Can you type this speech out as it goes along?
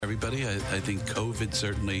Everybody, I think COVID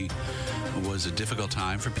certainly was a difficult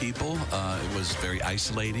time for people. It was very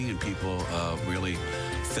isolating, and people really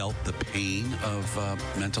felt the pain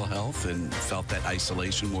of mental health and felt that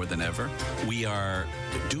isolation more than ever. We are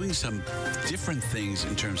doing some different things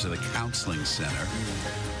in terms of the counseling center.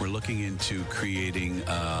 We're looking into creating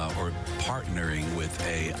or partnering with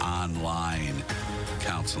a online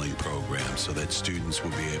counseling program so that students will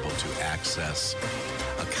be able to access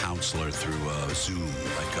a counselor through Zoom,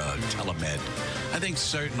 like a telemed. I think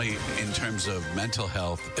certainly in terms of mental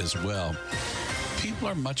health as well, people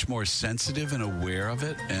are much more sensitive and aware of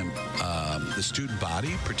it, and the student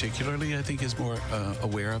body particularly, I think, is more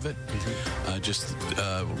aware of it. Just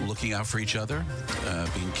looking out for each other,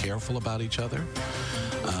 being careful about each other,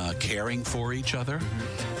 caring for each other.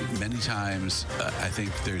 Many times, I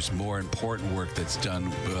think there's more important work that's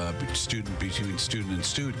done between student and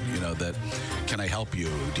student, that can I help you?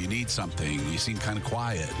 Do you need something? You seem kind of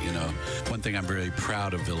quiet, One thing I'm very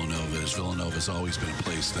proud of Villanova is Villanova's always been a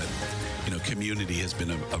place that, community has been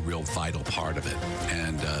a real vital part of it.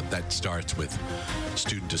 And that starts with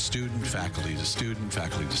student to student, faculty to student,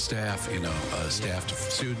 faculty to staff, staff to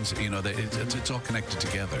students, it's all connected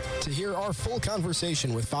together. To hear our full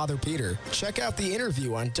conversation with Father Peter, check out the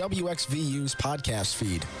interview on WXVU's podcast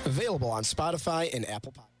feed, available on Spotify and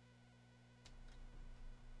Apple Podcasts.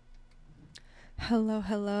 Hello,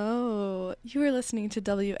 hello. You are listening to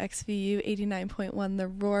WXVU 89.1 The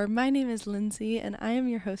Roar. My name is Lindsay, and I am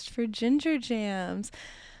your host for Ginger Jams.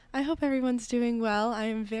 I hope everyone's doing well. I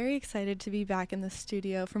am very excited to be back in the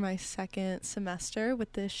studio for my second semester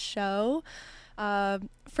with this show.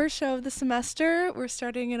 First show of the semester, we're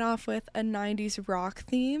starting it off with a 90s rock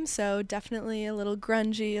theme, so definitely a little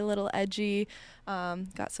grungy, a little edgy.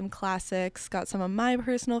 Got some classics, got some of my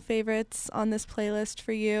personal favorites on this playlist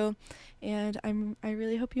for you, and I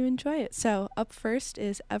really hope you enjoy it. So up first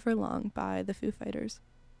is Everlong by the Foo Fighters.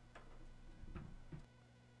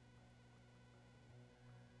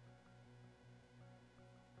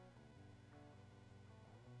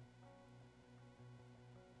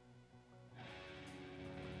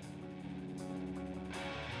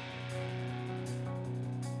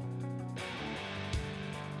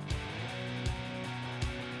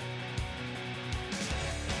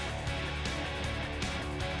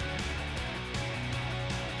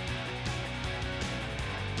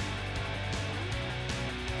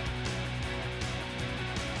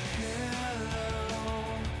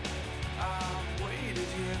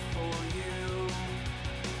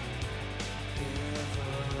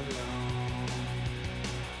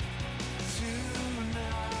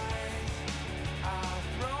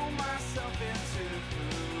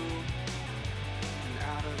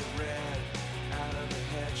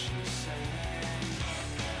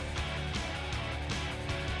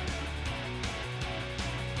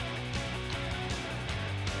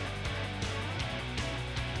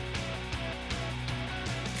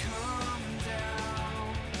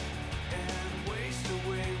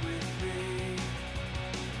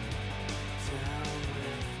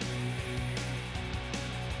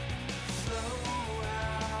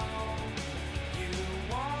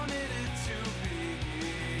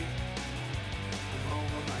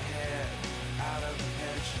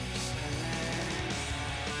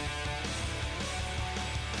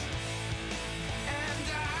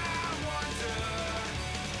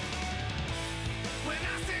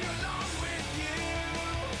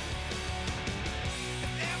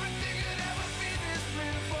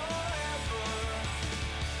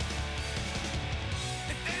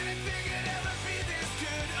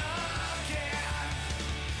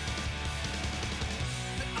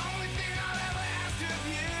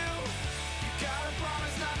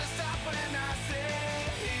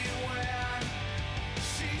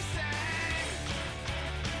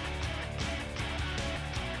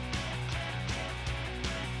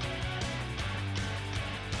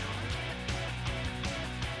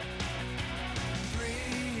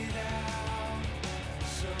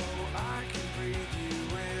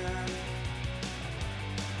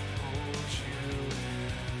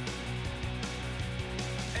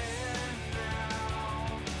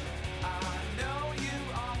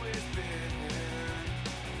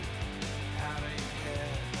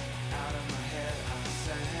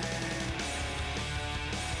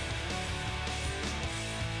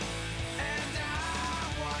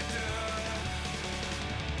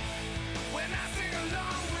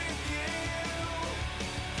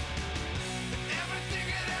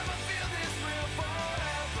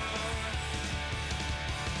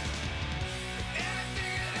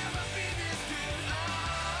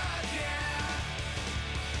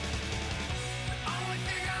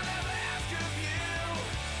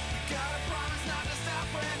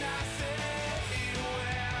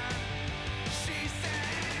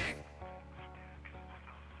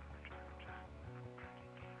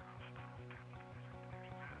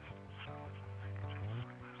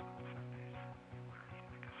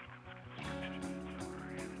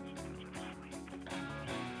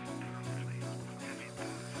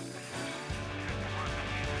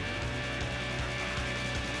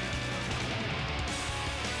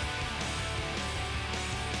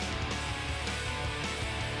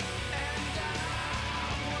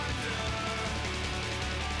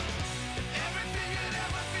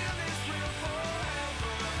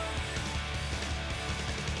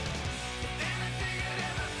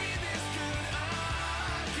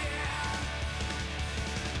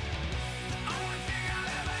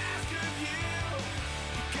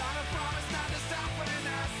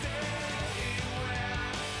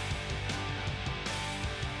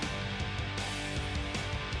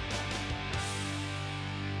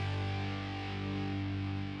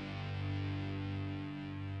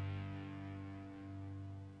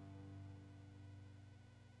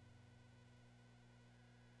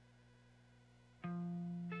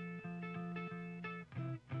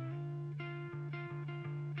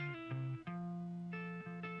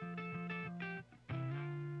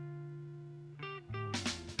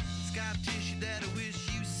 tissue that I wish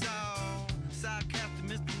you saw. Sarcastic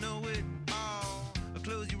Mr. Know-It-All.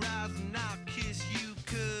 Close your eyes and I'll kiss you,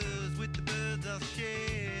 'cause with the birds I'll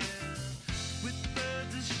share. With the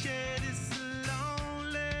birds I'll share this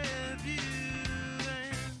lonely view.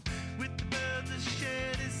 And with the birds I'll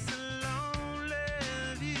share this lonely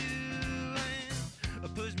view.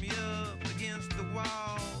 And push me up against the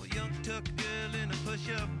wall. Young tuck girl in a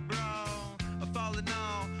push-up bra. Falling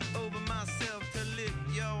all over myself to lift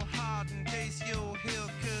your heart and taste your heel,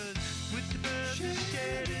 'cause with the birds I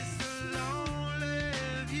share this lonely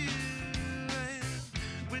view. And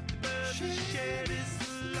with the birds I share this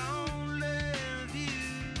lonely view.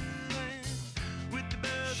 And with the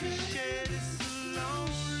birds I share this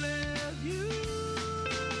lonely view.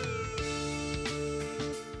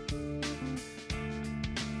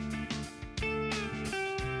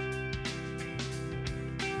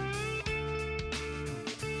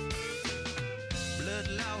 Blood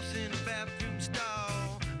loss in a bathroom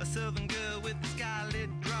stall. A southern girl with a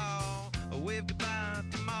skylit draw. A wave goodbye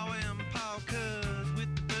to Ma and Pa, 'cause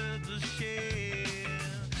with the birds I'll share.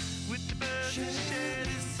 With the birds I'll share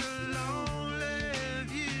this lonely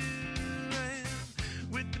view. And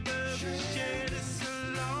with the birds I'll share this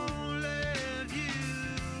lonely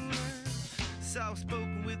view. Soft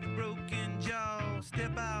spoken with a broken jaw.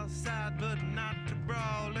 Step outside but not to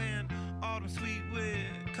brawl. And autumn sweet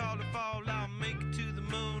with call it fall. I'll make it to the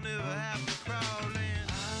moon if I have to crawl.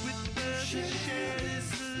 And with the birds I share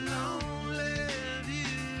this lonely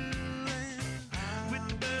view. And with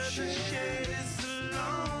the birds I share this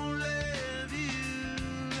lonely view.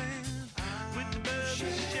 And with the birds I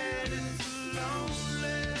share this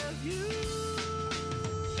lonely view.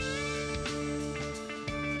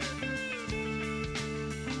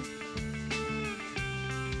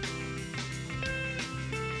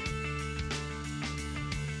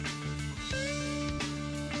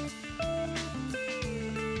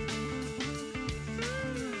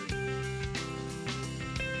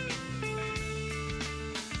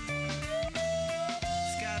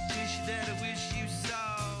 Sky tissue that I wish you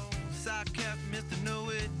saw. Psych Mr.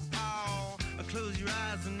 Know-It-All. Close your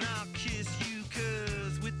eyes and I'll kiss you,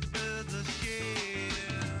 'cause with the birds I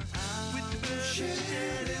share. With the birds I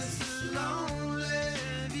share this lonely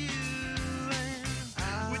view.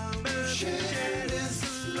 And with the birds I share this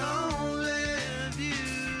lonely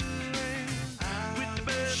view. And with the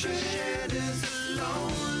birds I share this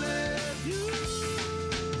lonely view.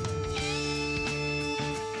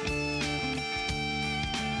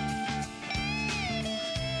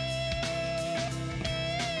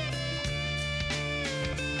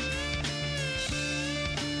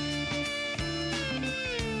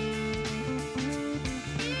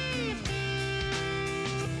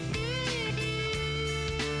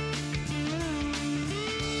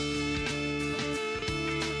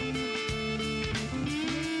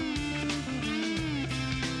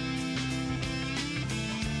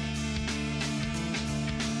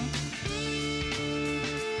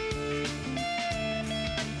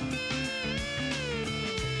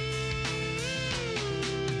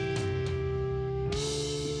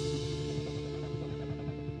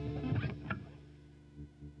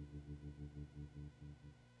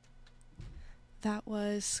 That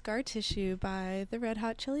was Scar Tissue by the Red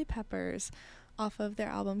Hot Chili Peppers off of their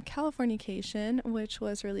album Californication, which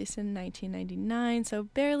was released in 1999, so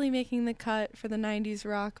barely making the cut for the 90s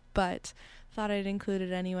rock, but thought I'd include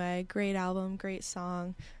it anyway. Great album, great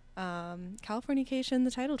song. Californication,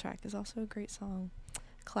 the title track, is also a great song.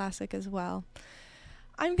 Classic as well.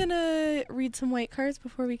 I'm going to read some white cards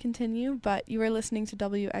before we continue, but you are listening to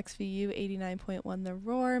WXVU 89.1 The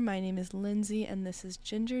Roar. My name is Lindsay, and this is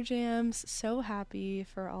Ginger Jams. So happy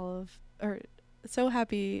that all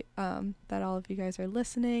of you guys are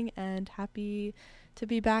listening, and happy to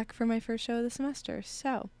be back for my first show of the semester.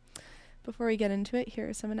 So, before we get into it, here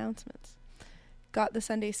are some announcements. Got the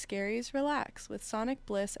Sunday Scaries? Relax. With Sonic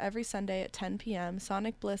Bliss every Sunday at 10 p.m.,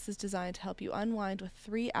 Sonic Bliss is designed to help you unwind with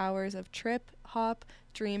 3 hours of trip, hop,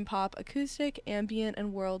 dream pop, acoustic, ambient,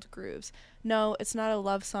 and world grooves. No, it's not a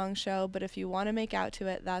love song show, but if you want to make out to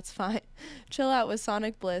it, that's fine. Chill out with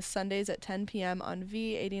Sonic Bliss, Sundays at 10 p.m. on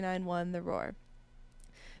V89.1 The Roar.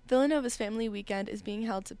 Villanova's Family Weekend is being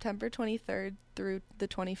held September 23rd through the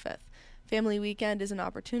 25th. Family Weekend is an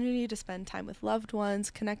opportunity to spend time with loved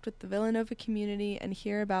ones, connect with the Villanova community, and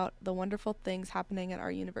hear about the wonderful things happening at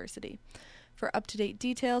our university. For up-to-date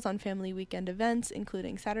details on Family Weekend events,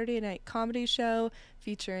 including Saturday Night Comedy Show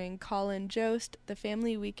featuring Colin Jost, the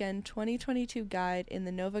Family Weekend 2022 guide in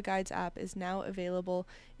the Nova Guides app is now available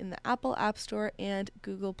in the Apple App Store and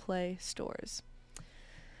Google Play stores.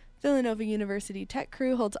 Villanova University Tech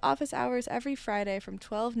Crew holds office hours every Friday from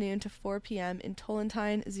 12 noon to 4 p.m. in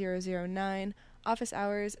Tollentine 009. Office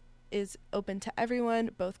hours is open to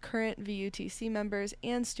everyone. Both current VUTC members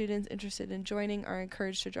and students interested in joining are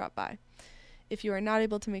encouraged to drop by. If you are not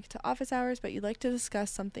able to make it to office hours but you'd like to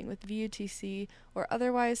discuss something with VUTC or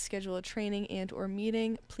otherwise schedule a training and or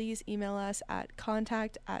meeting, please email us at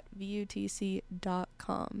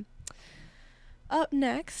contact@vutc.com. Up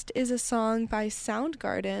next is a song by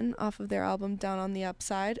Soundgarden off of their album Down on the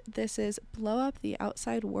Upside. This is Blow Up the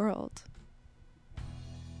Outside World.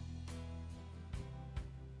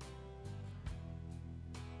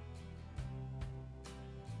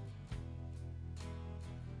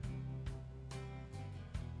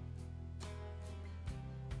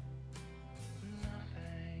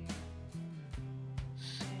 Nothing's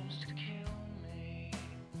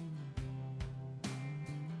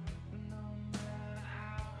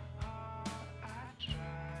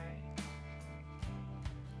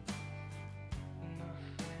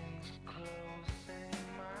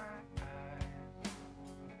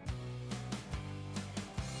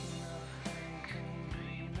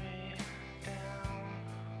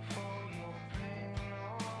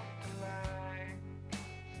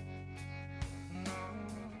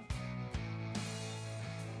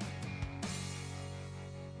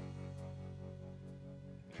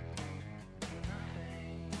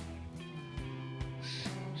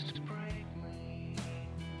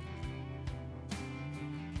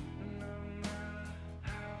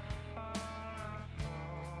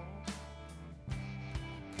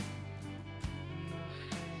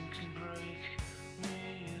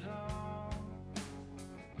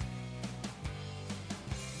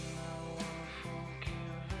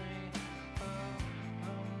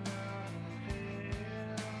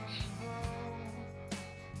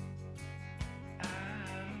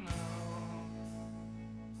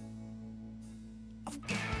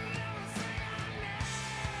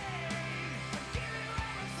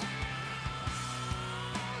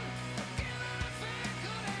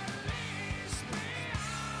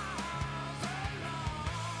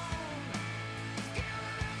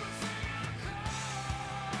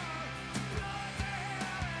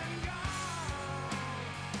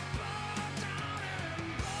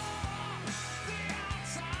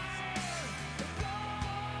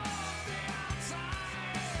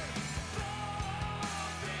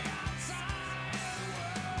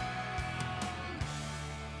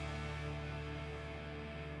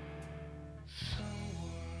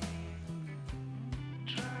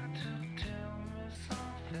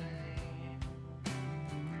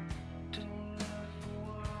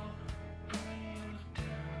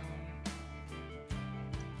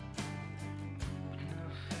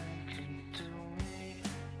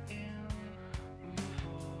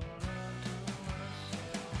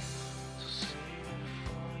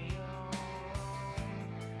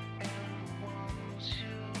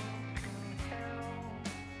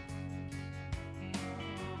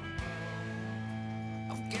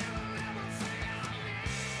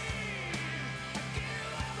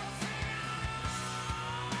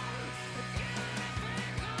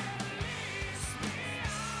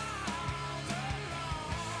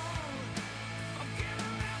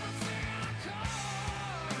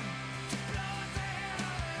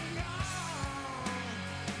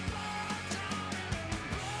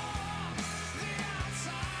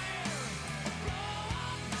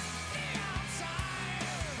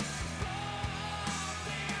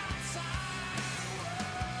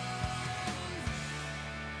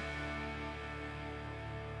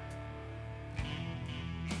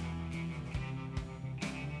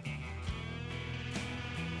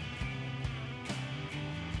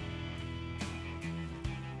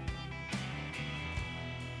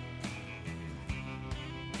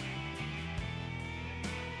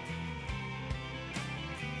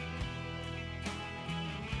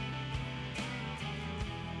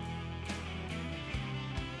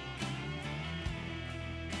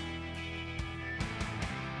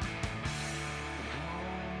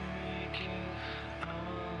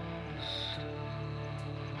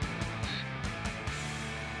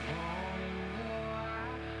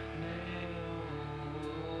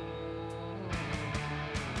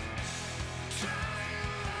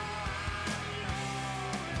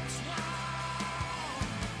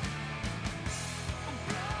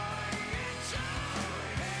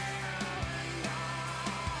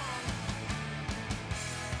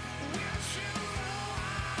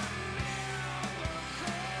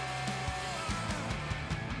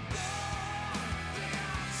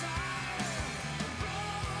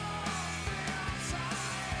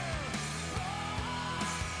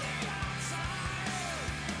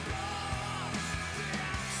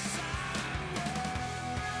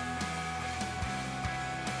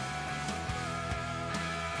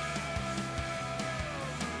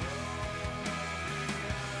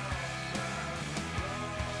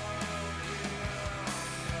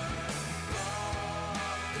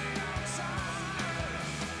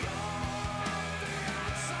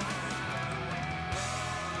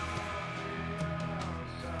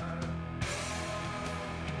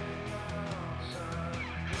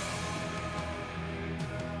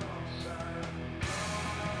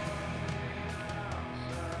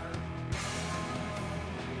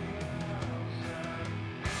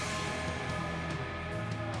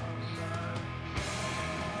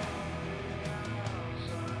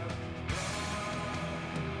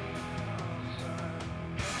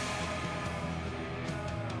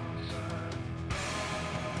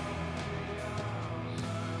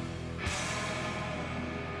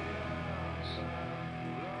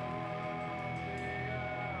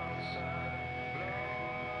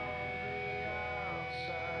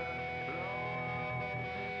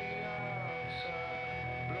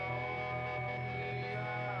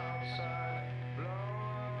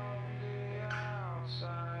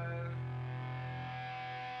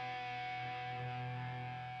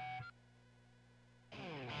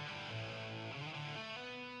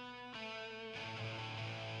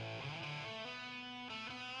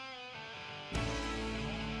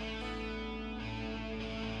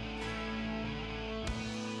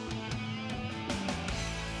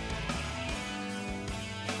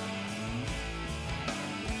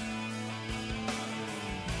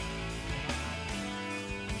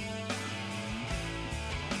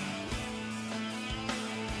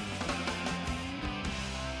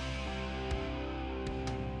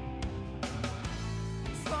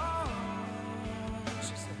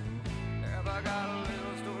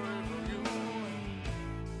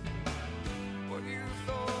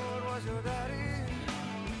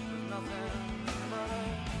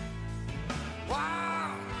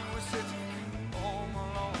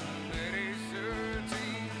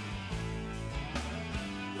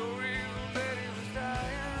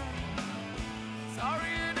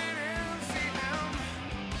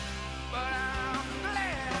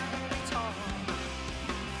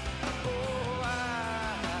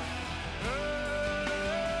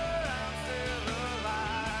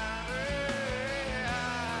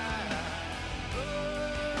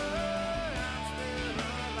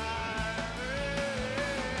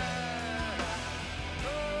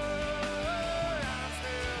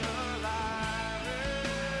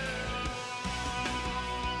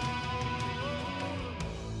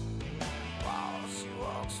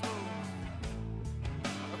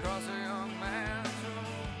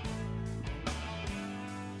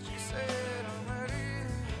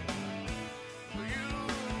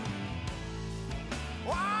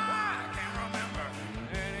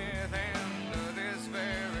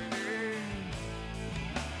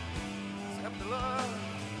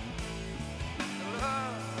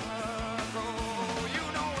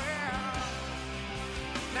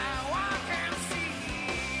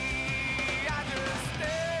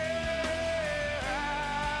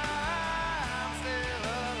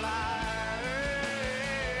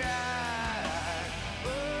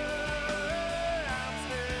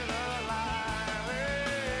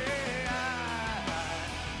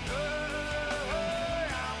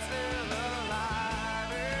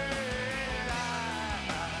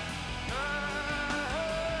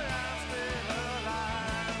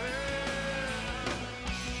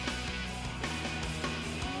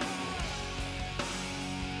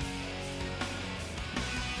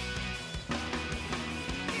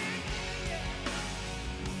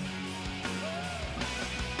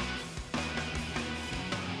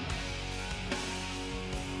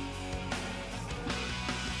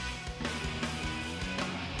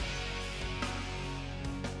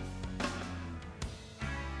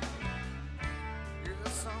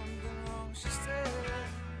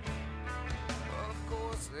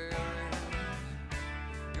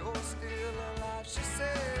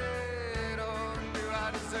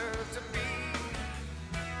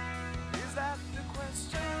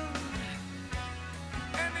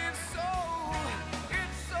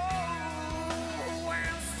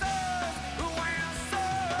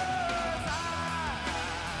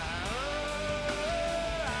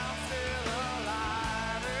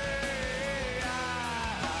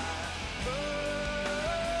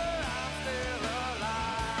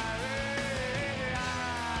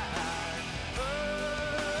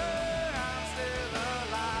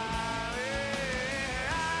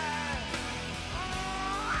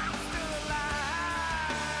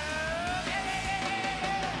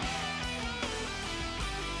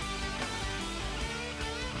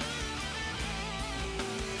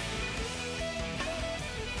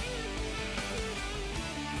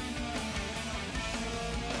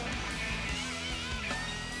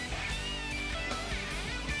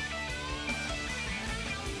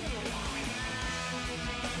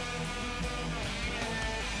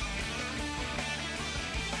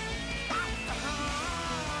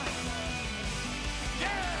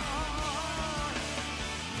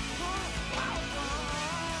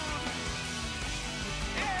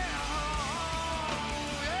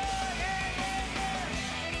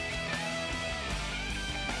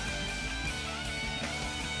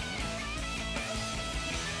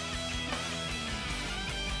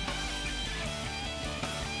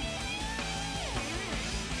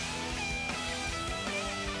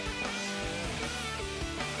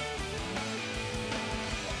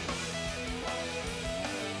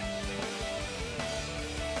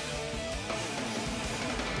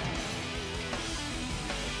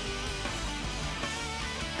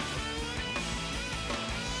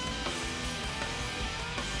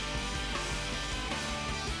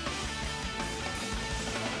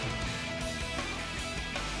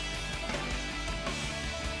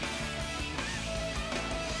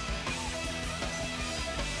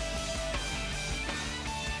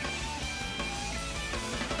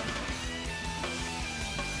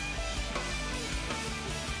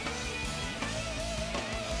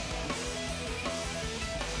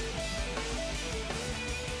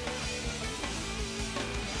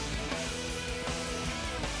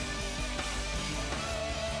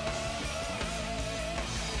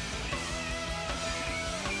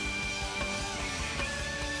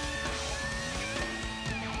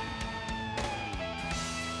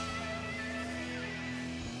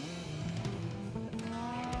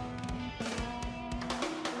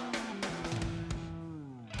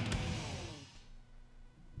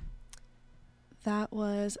That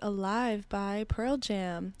was Alive by Pearl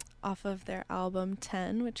Jam off of their album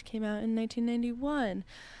 10, which came out in 1991.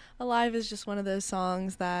 Alive is just one of those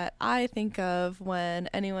songs that I think of when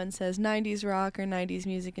anyone says 90s rock or 90s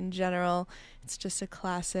music in general. It's just a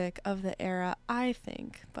classic of the era, I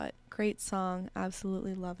think, but great song.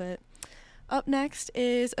 Absolutely love it. Up next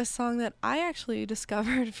is a song that I actually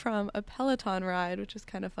discovered from a Peloton ride, which is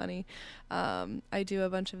kind of funny. I do a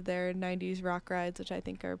bunch of their 90s rock rides, which I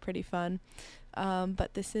think are pretty fun.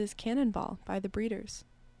 But this is Cannonball by The Breeders.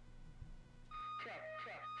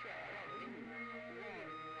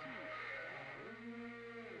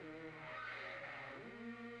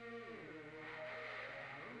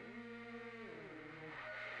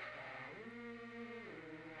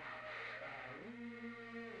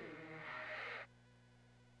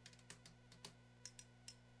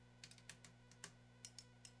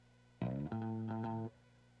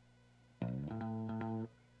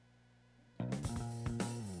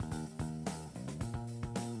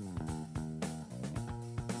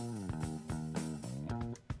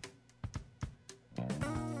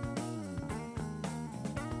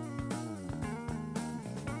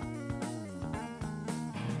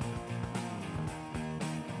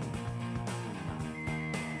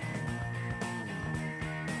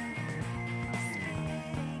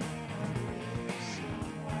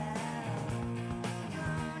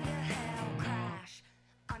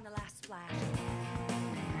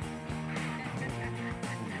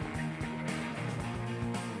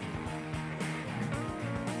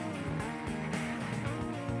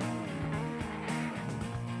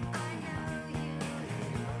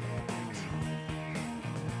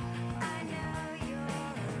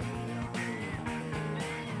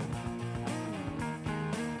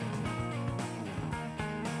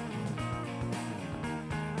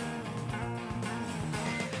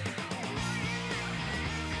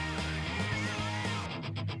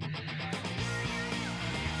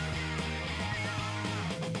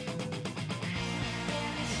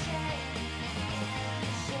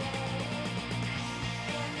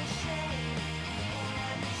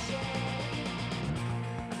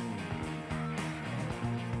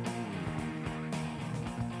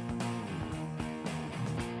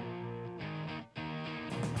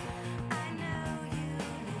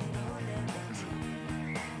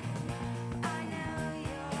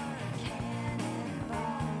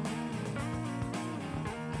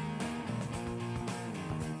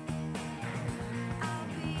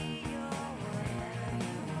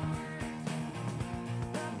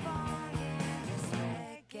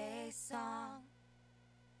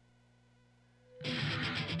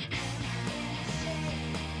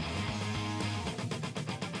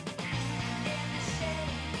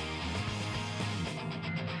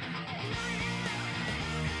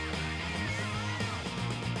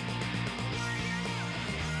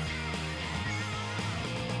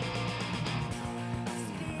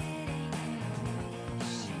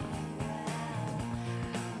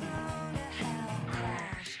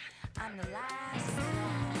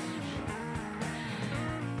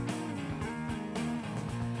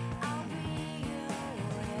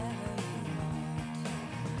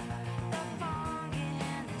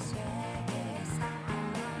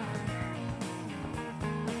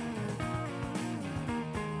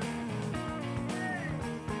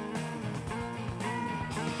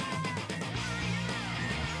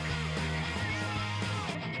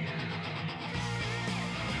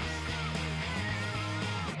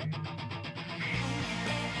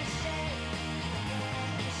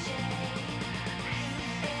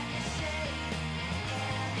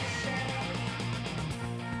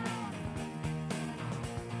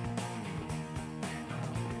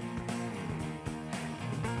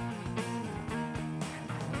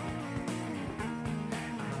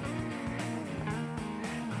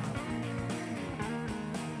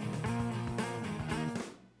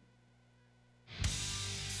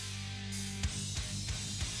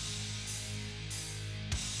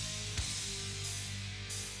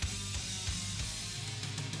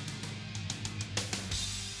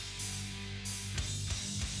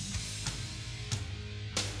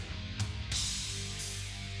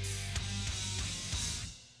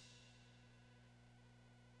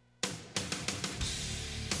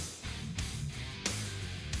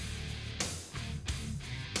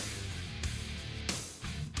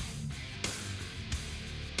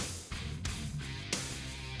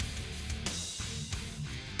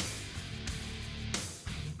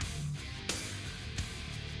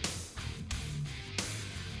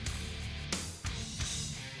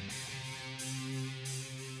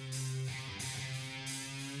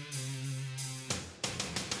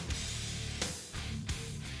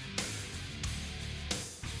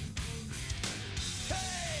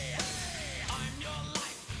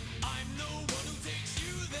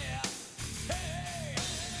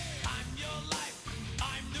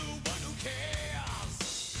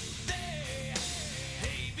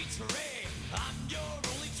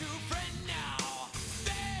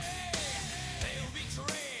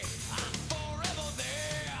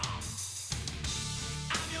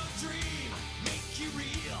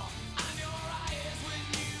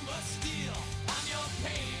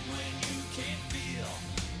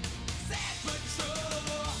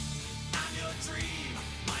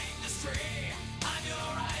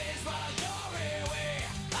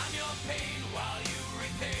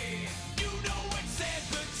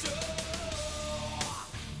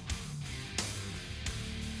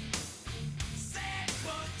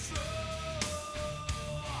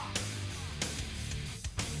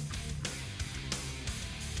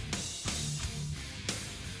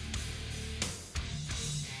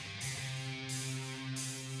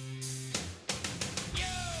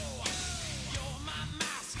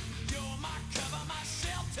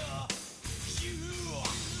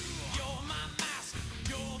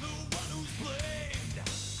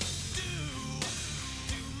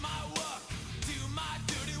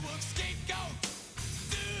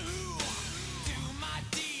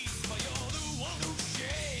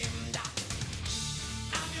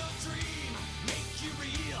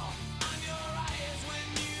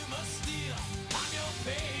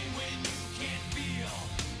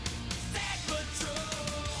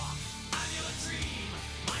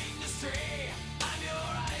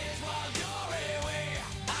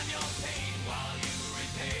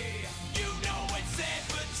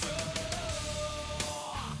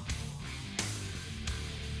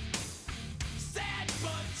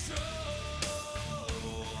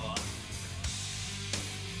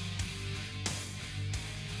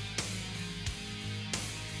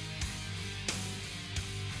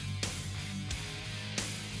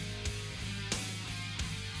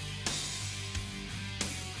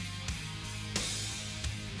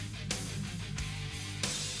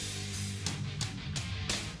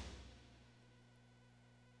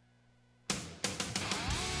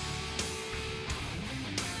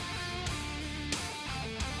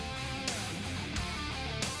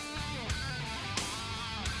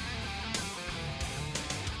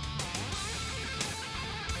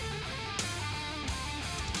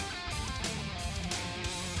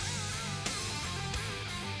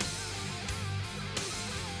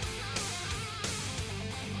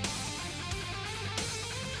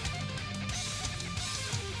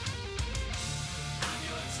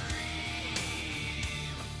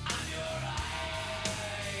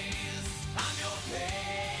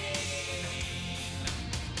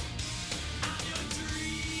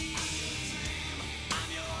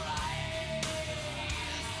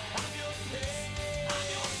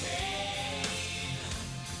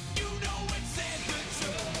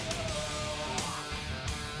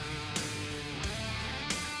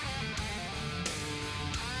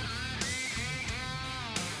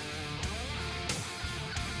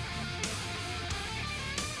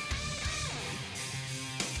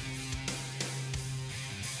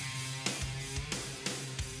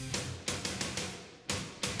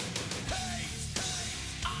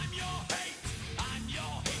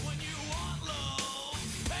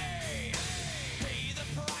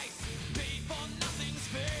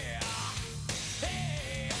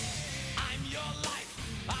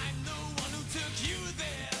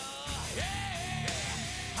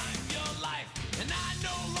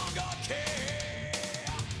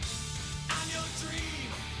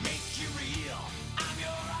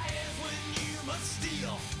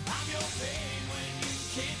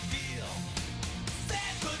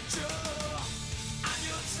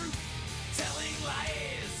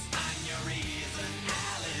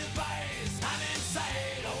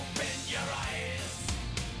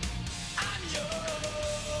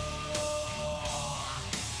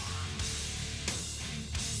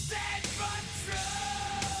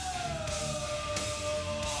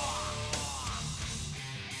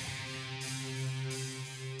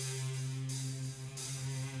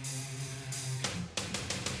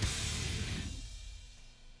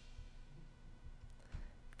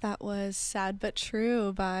 That was Sad But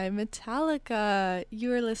True by Metallica.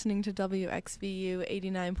 You are listening to WXVU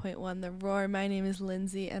 89.1 The Roar. My name is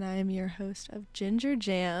Lindsay, and I am your host of Ginger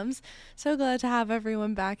Jams. So glad to have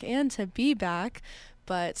everyone back and to be back.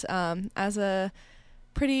 But as a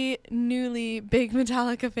pretty newly big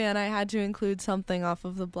Metallica fan, I had to include something off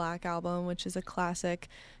of the Black Album, which is a classic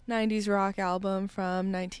 90s rock album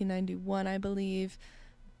from 1991, I believe.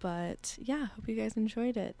 But yeah, hope you guys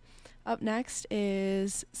enjoyed it. Up next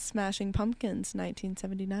is Smashing Pumpkins,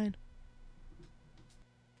 1979.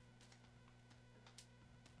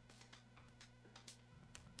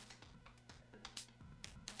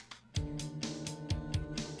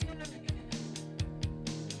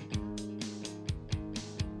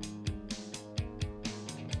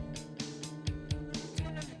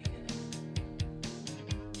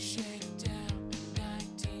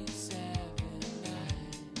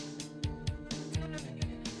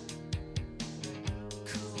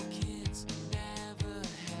 Cool kids never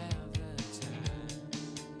have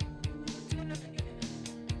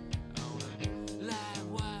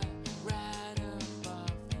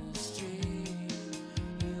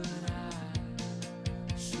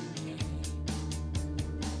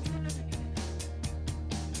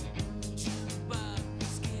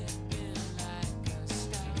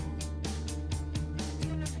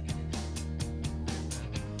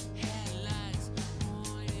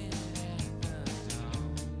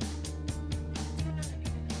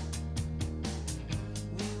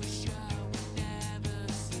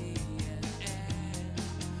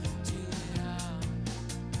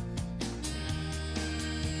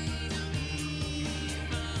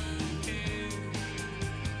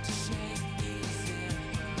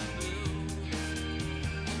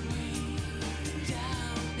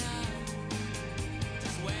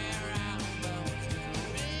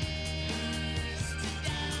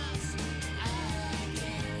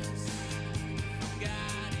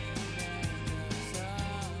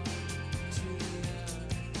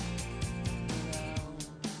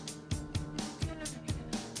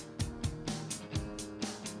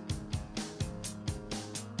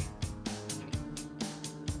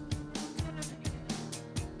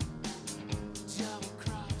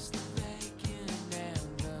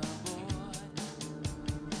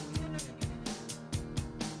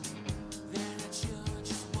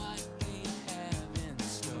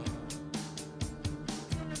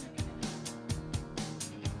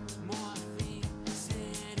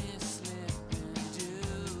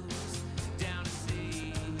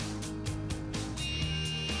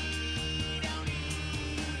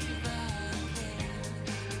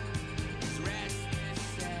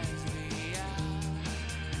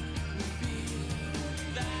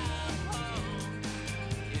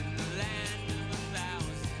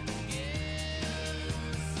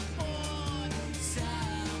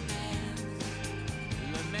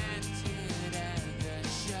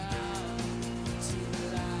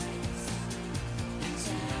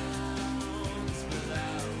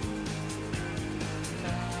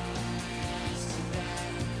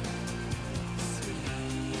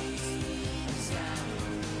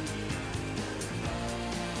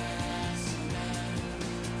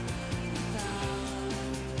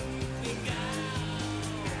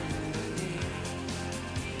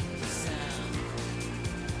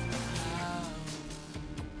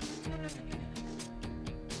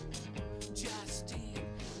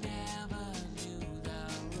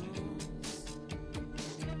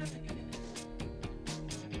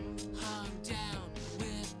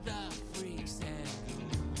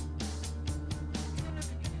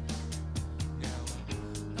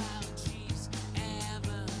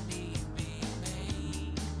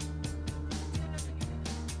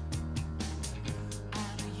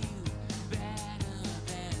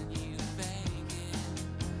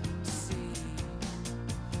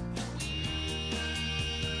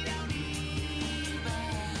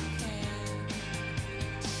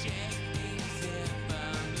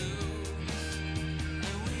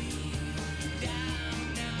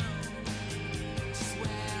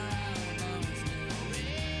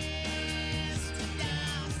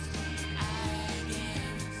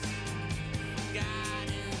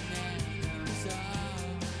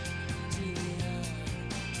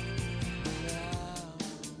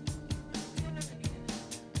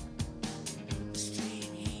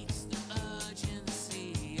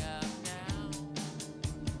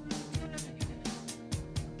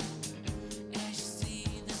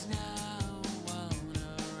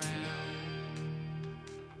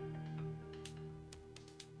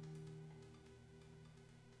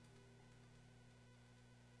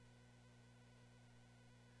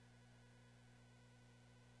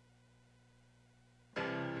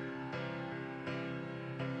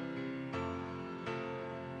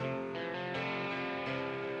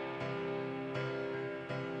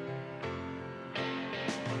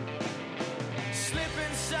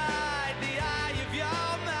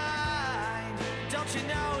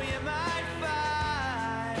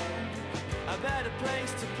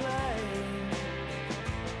place to play.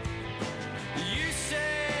 You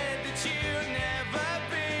said that you've never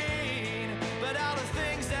been, but all the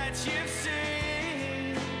things that you've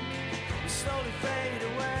seen will slowly fade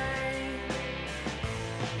away.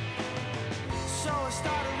 So I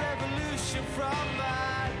start a revolution from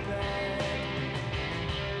my bed,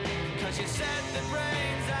 'cause you said the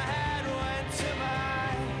brains I had went to my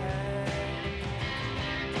head.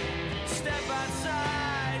 Step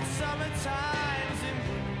outside, summertime's in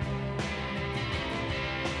bloom.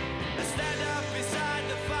 I stand up beside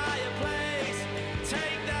the fireplace,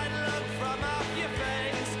 take that look from off your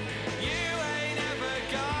face. You ain't ever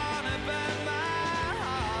gonna burn my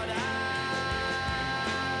heart out.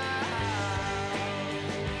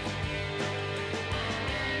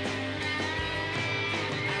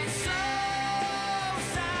 And so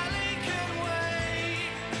Sally can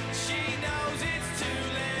wait. She knows it's too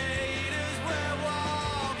late as we're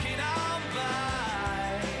walking on by.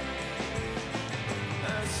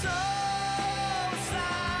 Her soul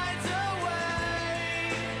slides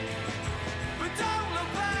away, but don't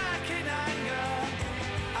look back in anger.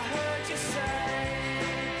 I heard you say.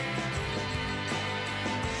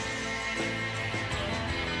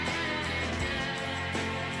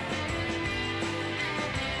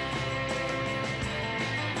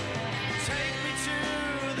 Take me to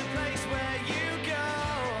the place where you go,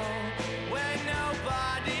 where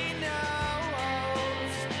nobody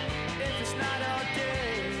knows if it's not all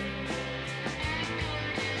day.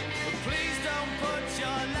 But please don't put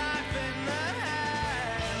your life in the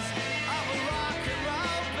hands of a rock and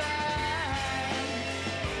roll band.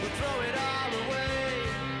 We'll throw it all away.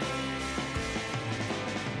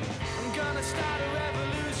 I'm gonna start a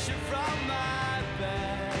revolution from my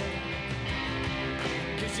bed,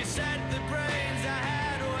 'cause you said the brains I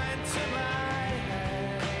had went to my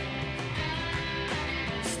head.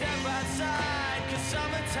 Step outside, 'cause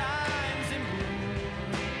summertime's in bloom.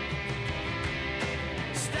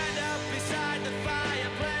 Stand up beside the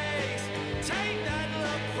fireplace, take that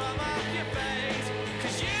look from off your face,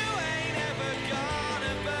 'cause you ain't ever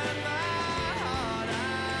gonna burn my heart out.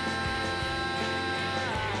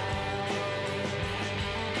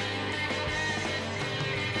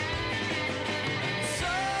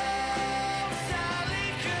 So Sally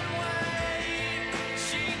can wait.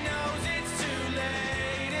 She knows it's too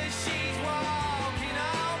late as she's walking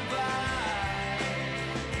on by.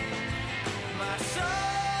 My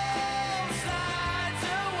soul slides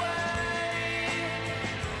away,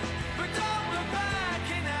 but don't look back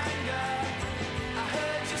in anger. I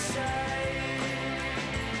heard you say.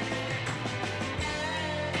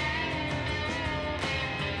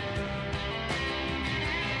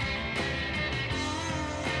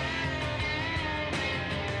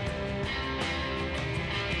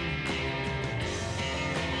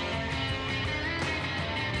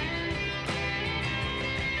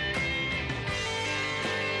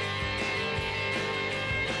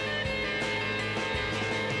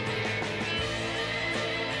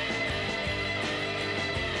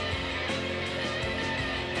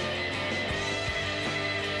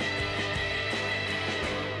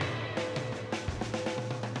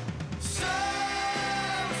 So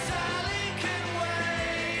Sally can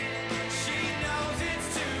wait. She knows it's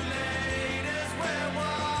too late as we're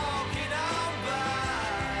walking on by.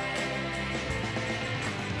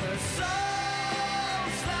 Her soul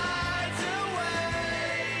slides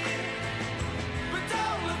away, but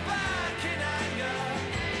don't look back in anger.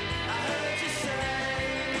 I heard you say.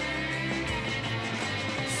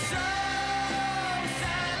 So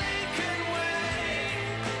Sally can wait.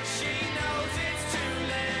 She knows it's too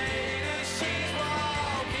late as she's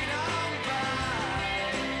walking on by.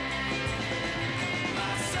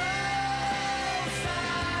 My soul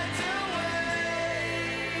slides away,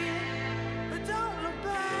 but don't look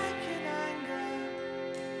back in anger.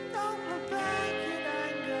 Don't look back in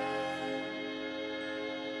anger.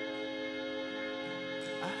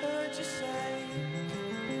 I heard you say.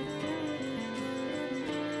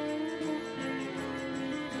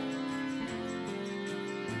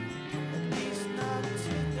 At least not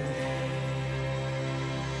today.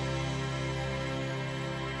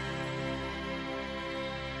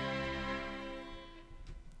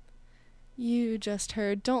 You just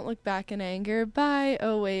heard Don't Look Back in Anger by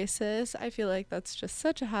Oasis. I feel like that's just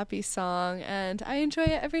such a happy song, and I enjoy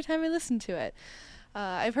it every time I listen to it.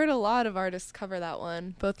 I've heard a lot of artists cover that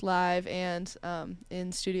one, both live and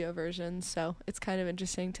in studio versions, so it's kind of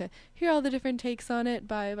interesting to hear all the different takes on it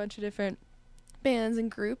by a bunch of different bands and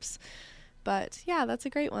groups. But yeah, that's a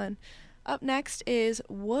great one. Up next is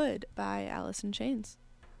Wood by Alice in Chains.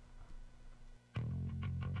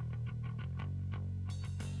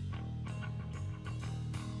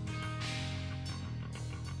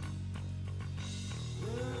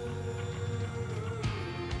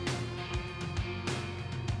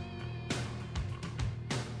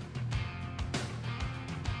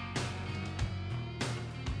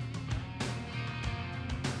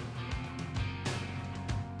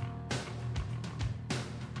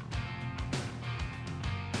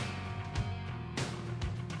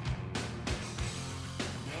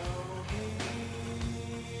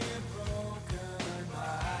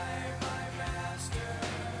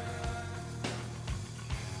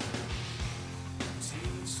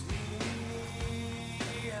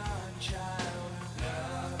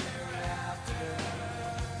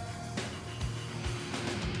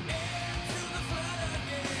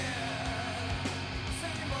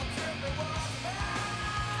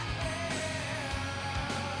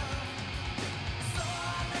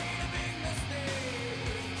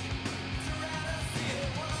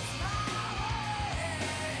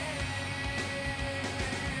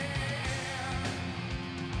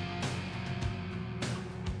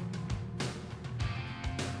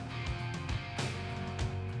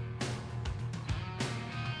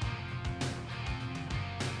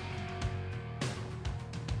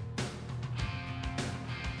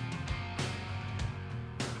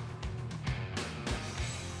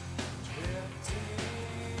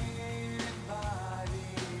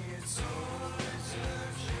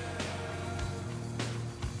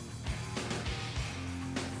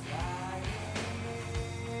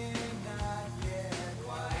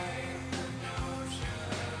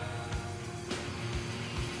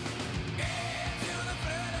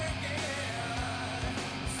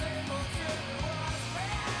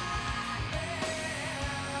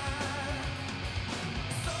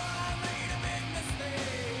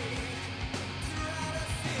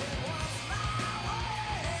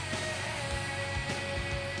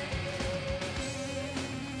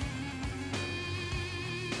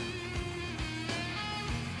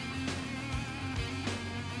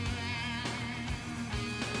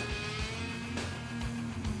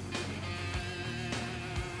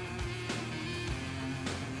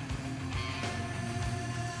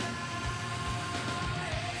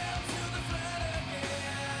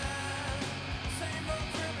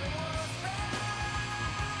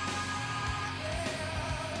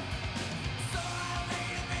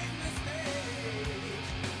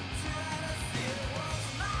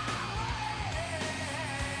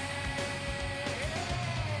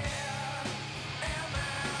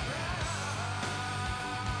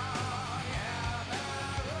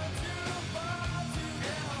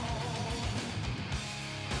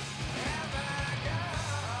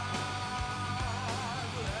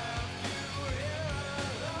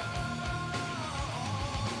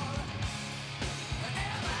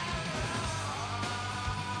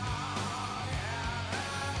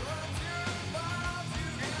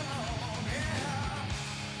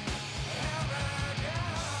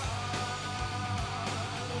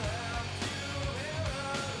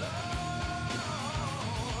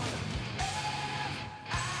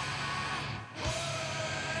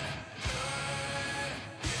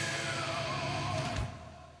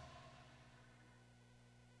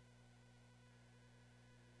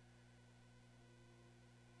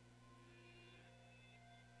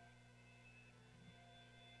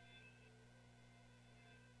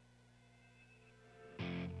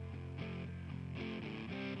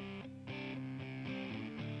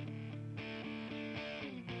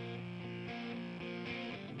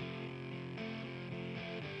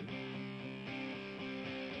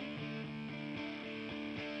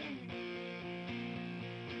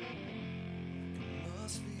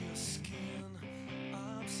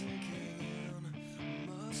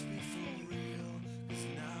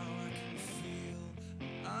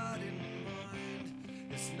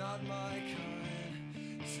 not my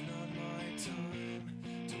kind, it's not my time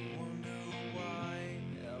to wonder why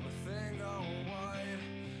everything gone white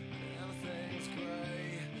and everything's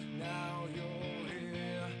gray. Now you're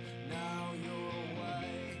here, now you're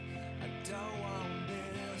away. I don't want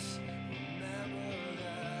this, remember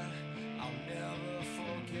that. I'll never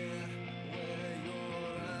forget where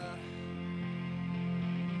you're at.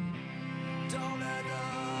 Don't let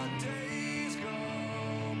the days go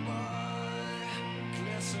by.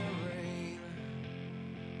 Glycerine,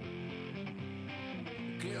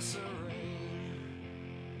 glycerine.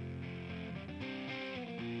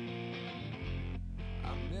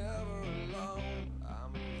 I'm never alone,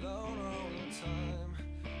 I'm alone all the time.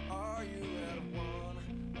 Are you at one,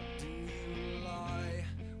 or do you lie?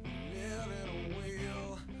 We live in a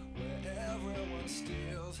wheel where everyone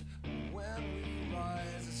steals. When we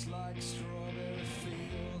rise, it's like strawberry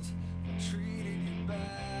fields. I treated you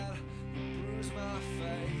bad, you bruised my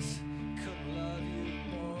face. Couldn't love you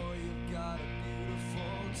more, you've got a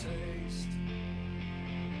beautiful taste.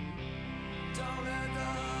 Don't let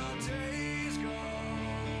the days go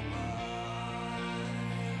by.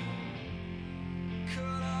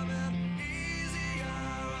 Could have been easier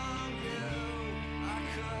on you. I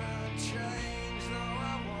couldn't change, though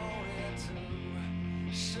I wanted to.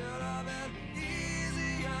 Should have been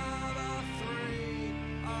easier, the three,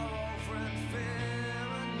 our old friend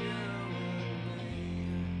Phil and you and me.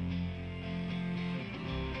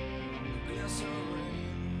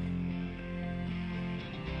 Glycerine,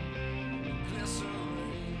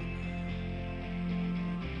 glycerine.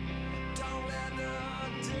 Don't let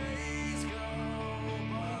the days go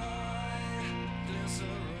by.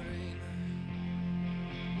 Glycerine.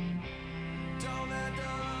 Don't let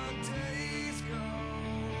the days go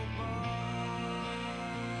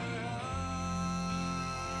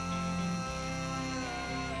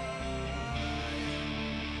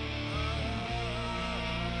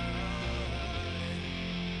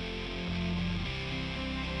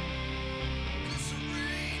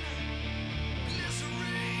Glycerine,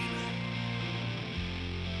 glycerine.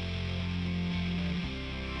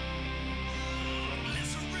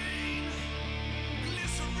 Glycerine,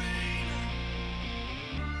 glycerine.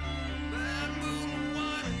 Bad moon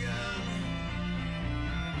white again.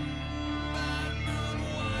 Bad moon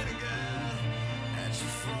white again. And she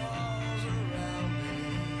falls around me.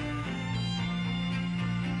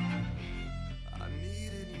 I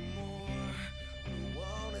needed you more, we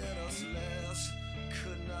wanted us less.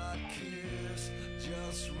 Could not kiss,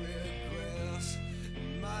 just regress.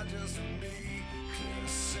 Am I just me, clear,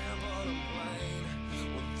 simple and plain?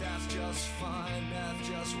 Well, that's just fine, that's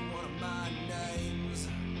just one of my names.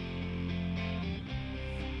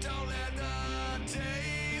 Don't let the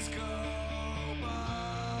days go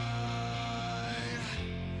by.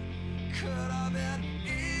 Could have been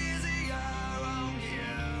easier on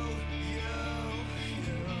you, you.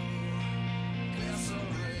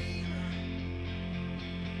 Glycerine,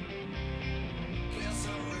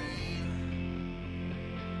 glycerine,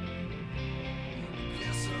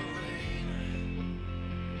 glycerine,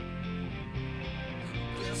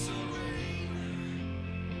 glycerine.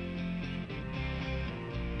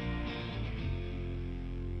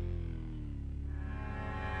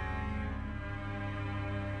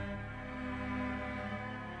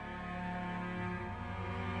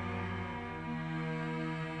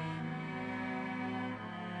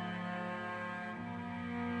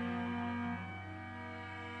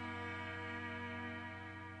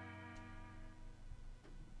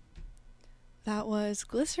 That was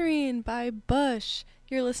Glycerine by Bush.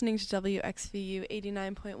 You're listening to WXVU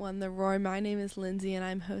 89.1 The Roar. My name is Lindsay and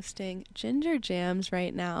I'm hosting Ginger Jams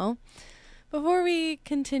right now. Before we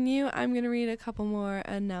continue, I'm going to read a couple more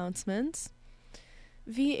announcements.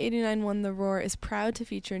 V89.1 The Roar is proud to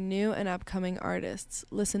feature new and upcoming artists.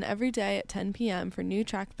 Listen every day at 10 p.m. for New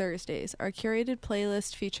Track Thursdays, our curated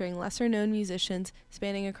playlist featuring lesser-known musicians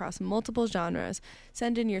spanning across multiple genres.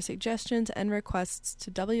 Send in your suggestions and requests to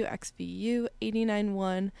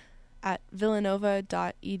WXVU891 at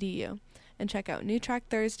villanova.edu. And check out New Track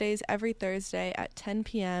Thursdays every Thursday at 10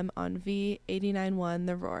 p.m. on V89.1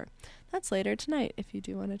 The Roar. That's later tonight if you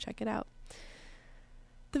do want to check it out.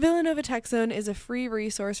 The Villanova Tech Zone is a free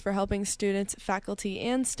resource for helping students, faculty,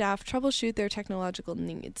 and staff troubleshoot their technological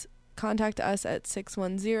needs. Contact us at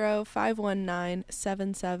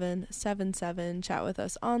 610-519-7777, chat with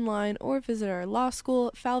us online, or visit our law school,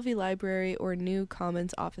 Falvey Library, or New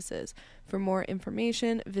Commons offices. For more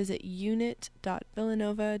information, visit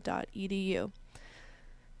unit.villanova.edu.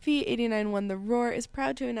 V89.1 The Roar is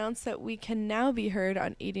proud to announce that we can now be heard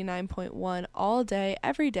on 89.1 all day,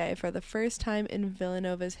 every day for the first time in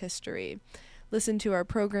Villanova's history. Listen to our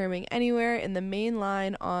programming anywhere in the main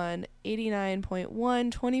line on 89.1,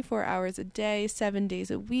 24 hours a day, 7 days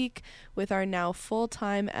a week, with our now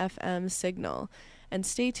full-time FM signal. And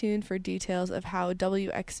stay tuned for details of how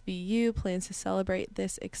WXVU plans to celebrate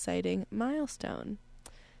this exciting milestone.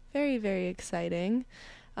 Very, very exciting.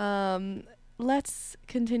 Let's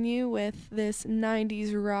continue with this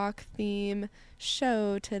 90s rock theme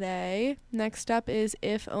show today. Next up is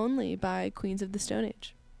If Only by Queens of the Stone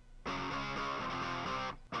Age.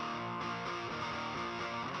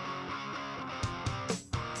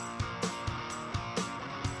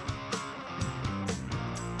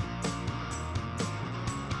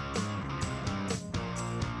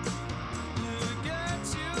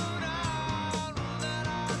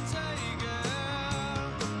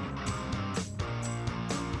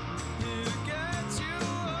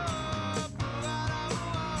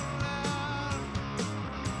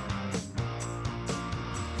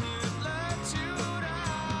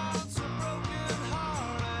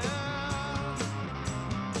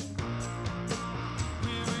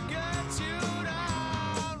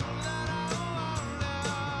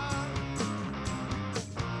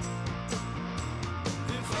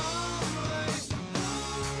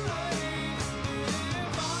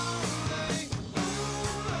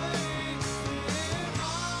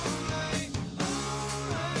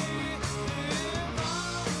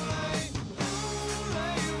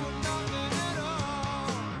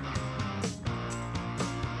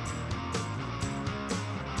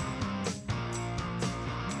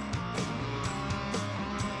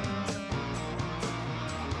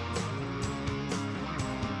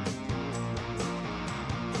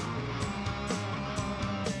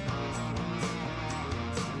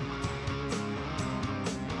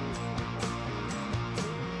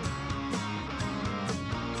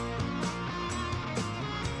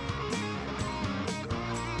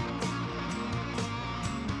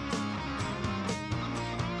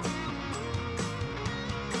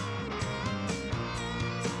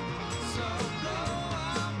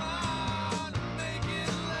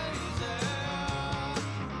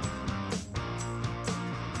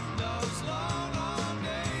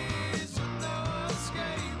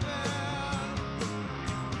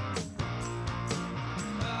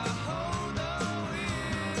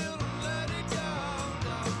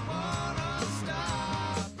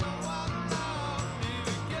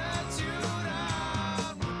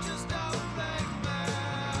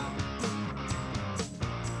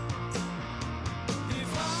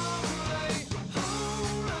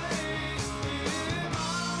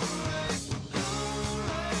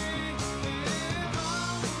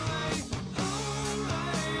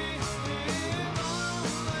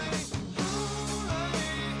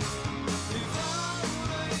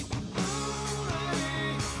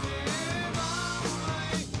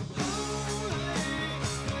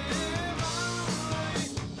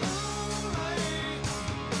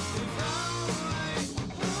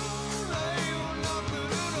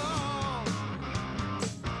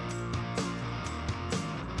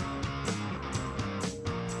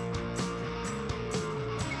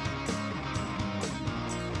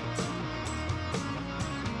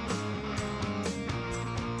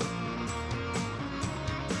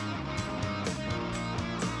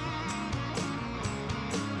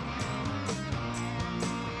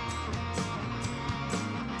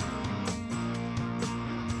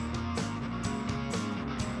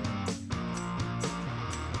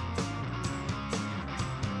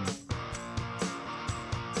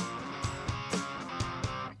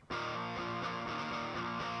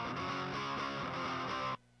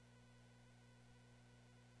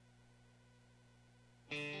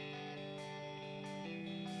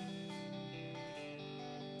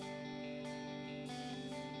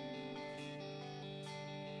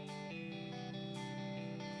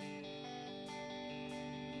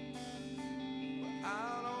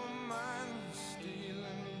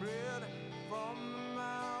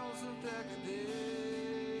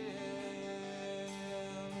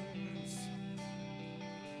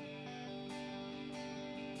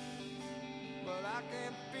 I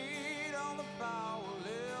can't feed on the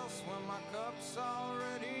powerless when my cup's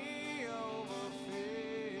already overfilled.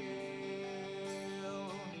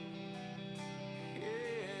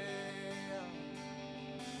 Yeah,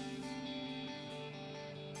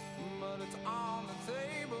 but it's on the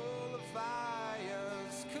table, the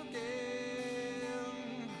fire's cooking,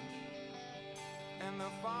 and the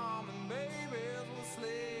farming babies with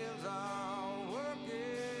slaves are working.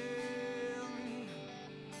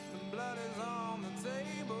 The blood is on the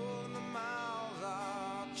table and the mouths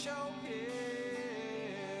are choking.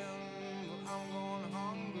 I'm going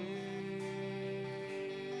hungry.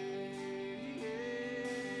 Yeah.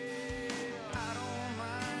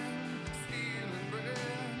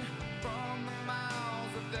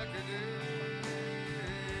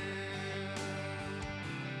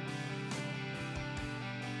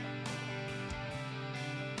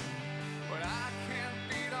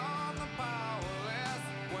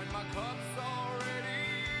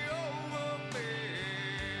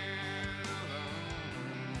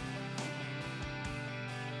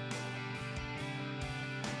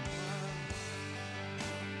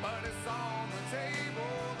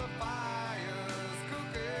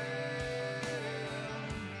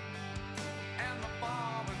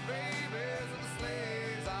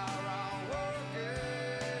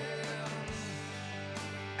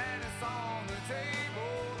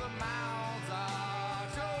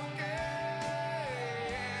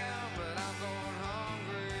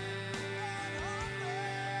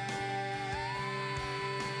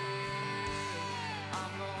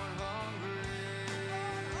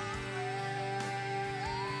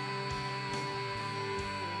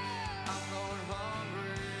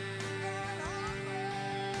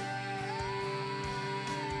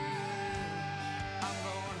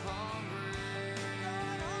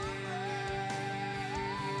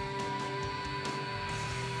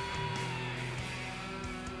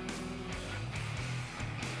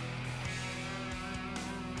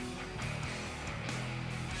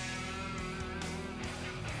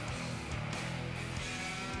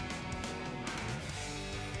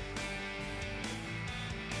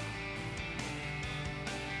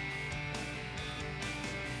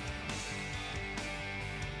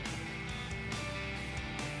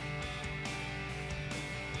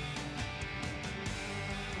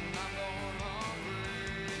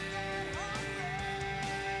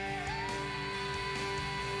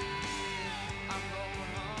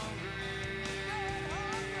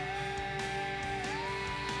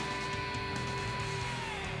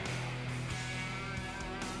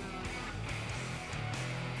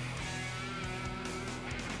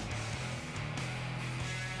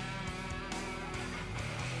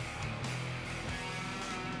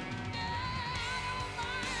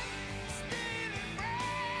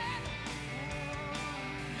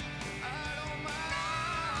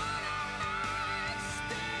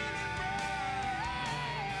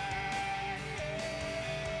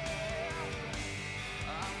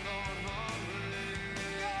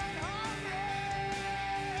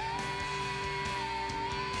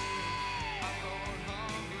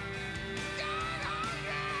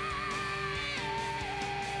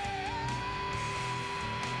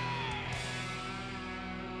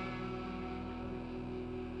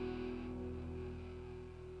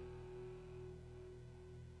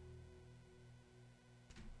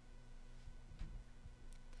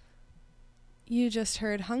 You just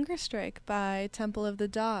heard Hunger Strike by Temple of the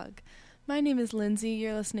Dog. My name is Lindsay.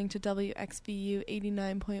 You're listening to WXVU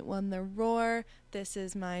 89.1 The Roar. This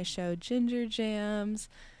is my show, Ginger Jams.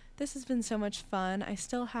 This has been so much fun. I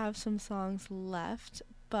still have some songs left,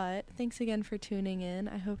 but thanks again for tuning in.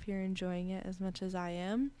 I hope you're enjoying it as much as I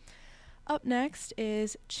am. Up next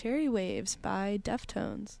is Cherry Waves by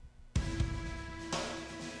Deftones.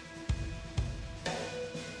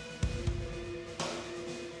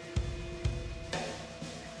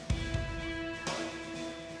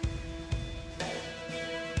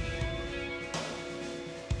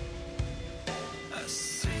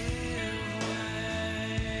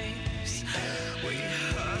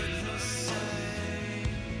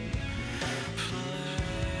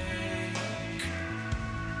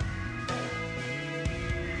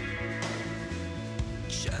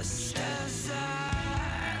 Just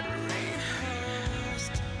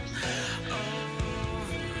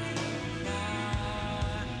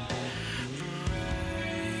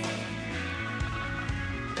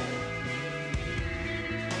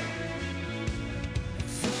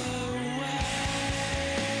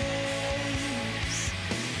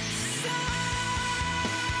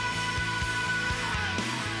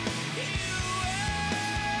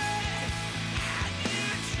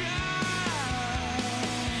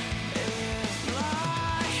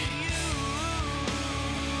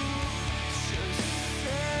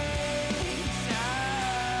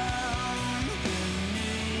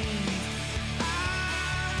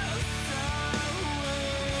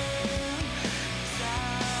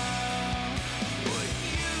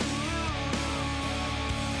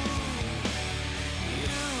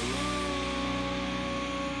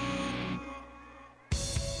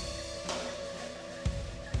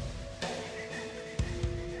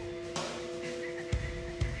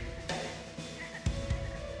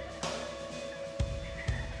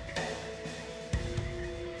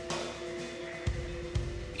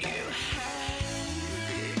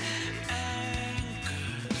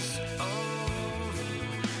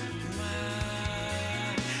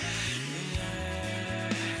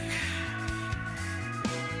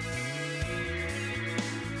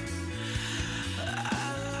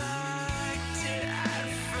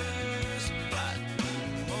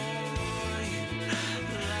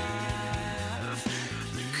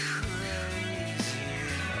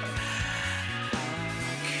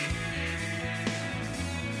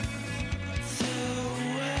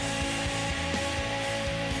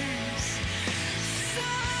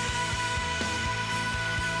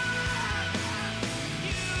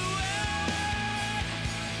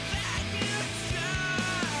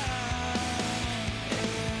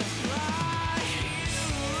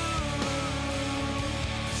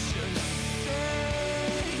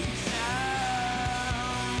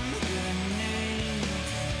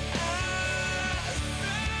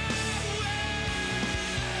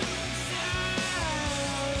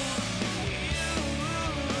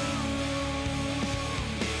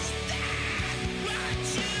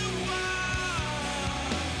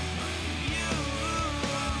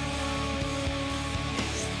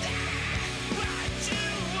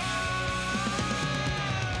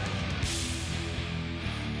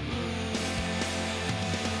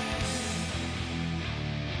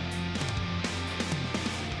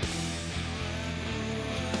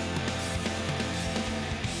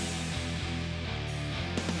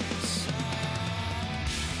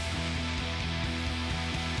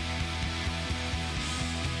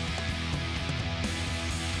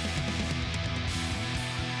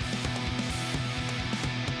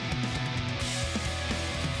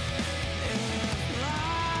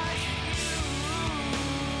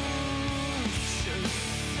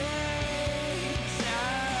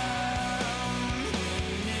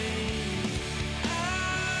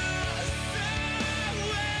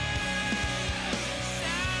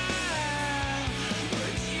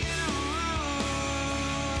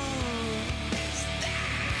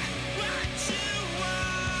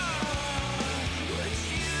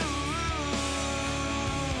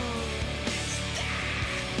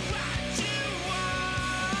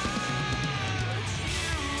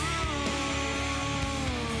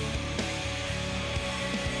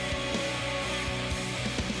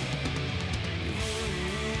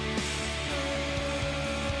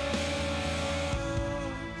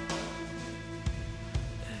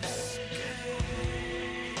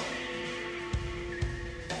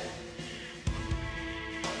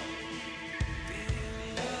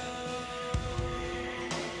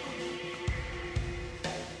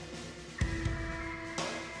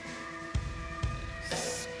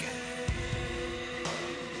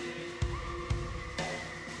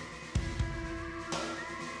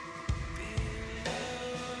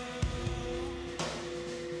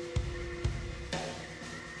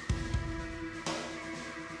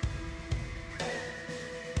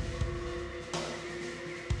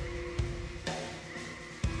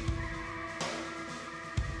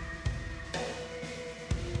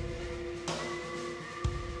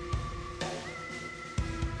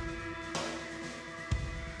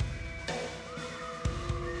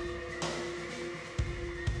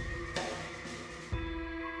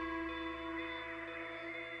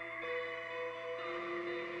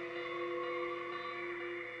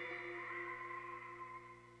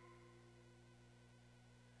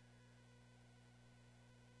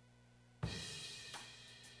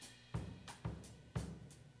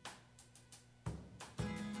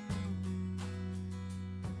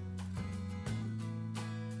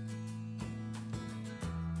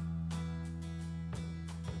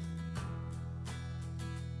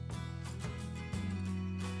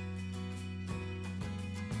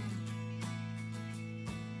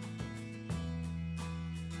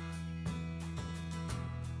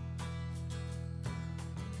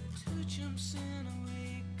triumphs in a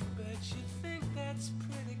week. Bet you think that's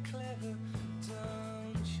pretty clever,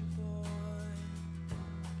 don't you, boy?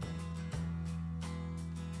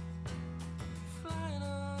 Flying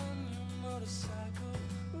on your motorcycle,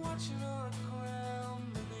 watching all the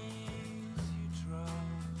ground beneath you drop.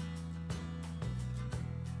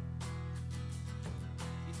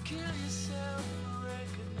 You kill yourself for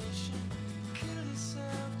recognition, kill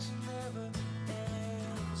yourself to never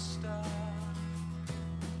ever stop.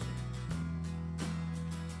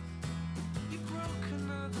 You broke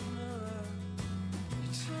another mirror,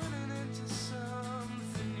 you're turning into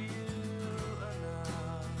something you are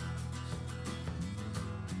not.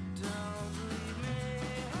 Don't leave me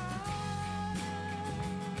high,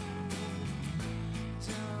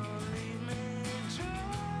 don't leave me dry,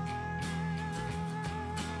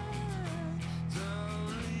 don't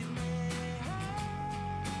leave me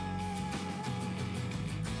high,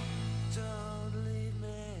 don't leave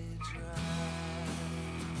me dry.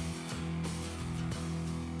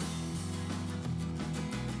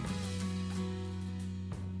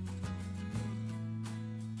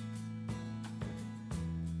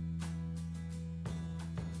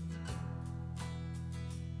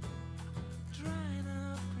 Drying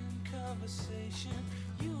up in conversation,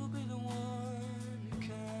 you'll be the one who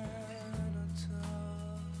cannot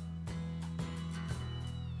talk.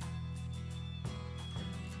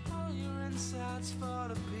 All your insides fall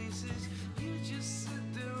to pieces, you just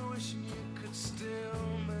sit there wishing you could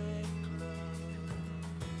still make love.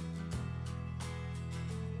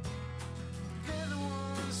 They're the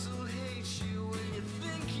ones who hate you when you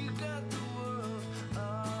think you got the world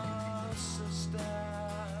all so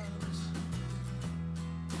stacked.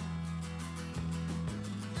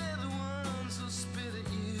 They're the ones who spit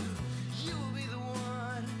at you. You'll be the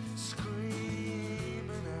one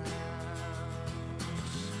screaming out.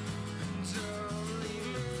 Don't leave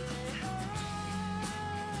me high,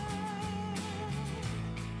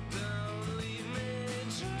 don't leave me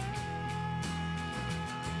dry,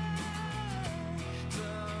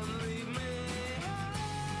 don't leave me high,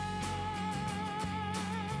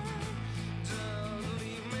 don't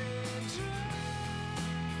leave me dry.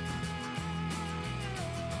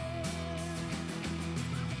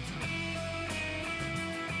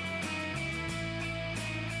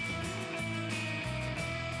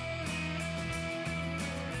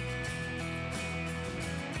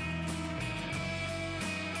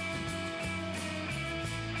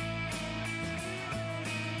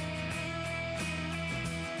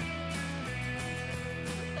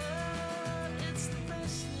 It's the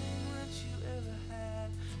best thing that you ever had,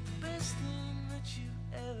 the best thing that you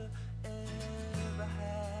ever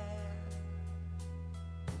had.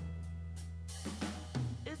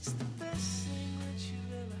 It's the best thing that you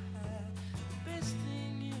ever had, the best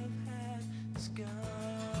thing you've had has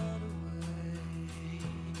gone away.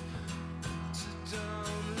 So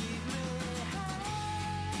don't leave me high,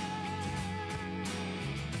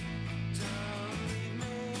 don't leave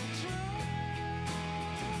me dry,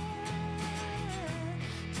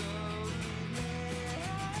 don't leave me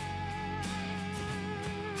high,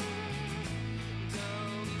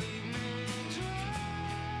 don't leave me dry,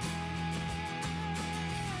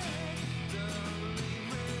 don't leave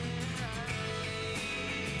me don't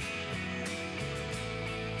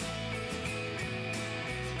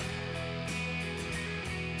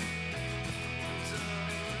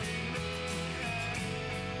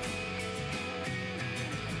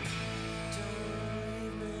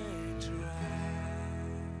leave me dry.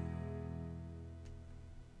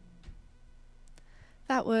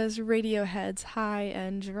 That was Radiohead's High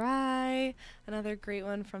and Dry, another great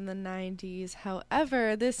one from the 90s.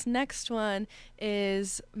 However, this next one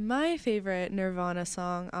is my favorite Nirvana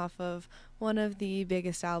song off of one of the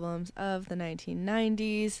biggest albums of the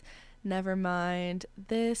 1990s, Nevermind.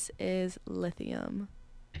 This is Lithium.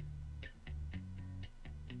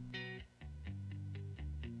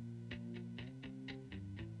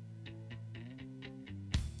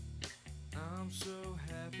 I'm so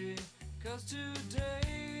happy, 'cause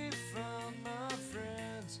today found my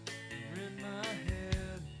friends are in my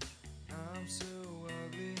head. I'm so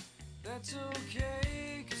ugly, that's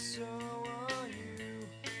okay, 'cause so are you.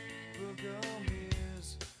 Book on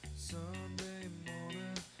mirrors, Sunday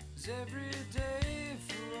morning is every day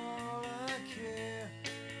for all I care.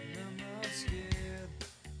 And I'm not scared,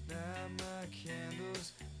 light my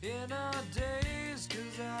candles in our days,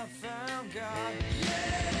 'cause I found God.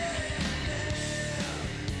 Yeah.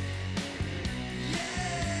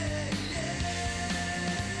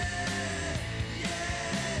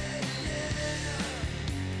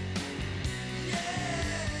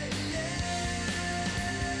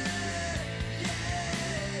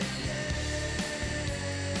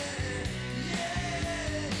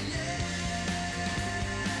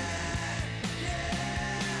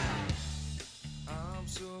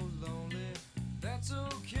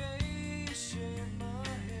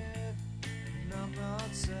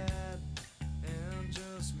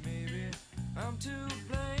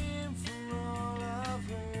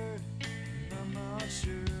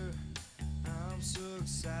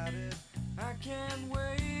 can't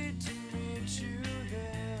wait to meet you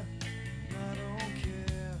there. I don't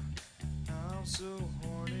care, I'm so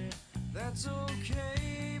horny. That's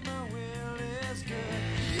okay, my will is good.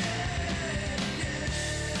 Yeah, yeah, yeah,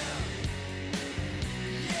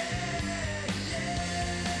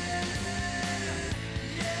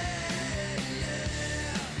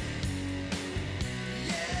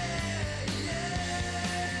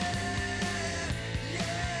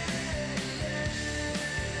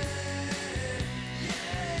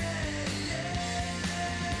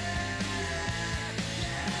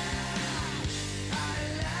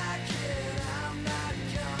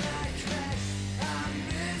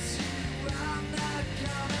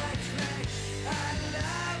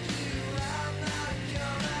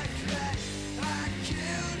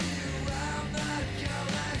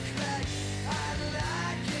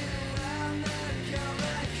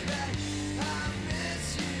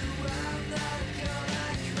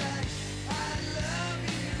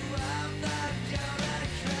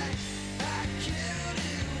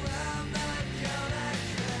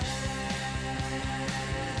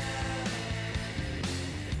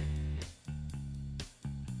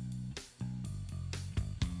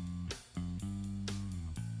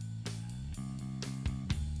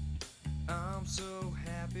 I'm so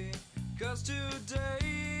happy, 'cause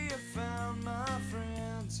today I found my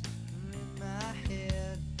friends in my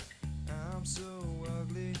head. I'm so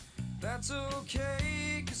ugly, that's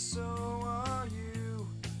okay, 'cause so are you.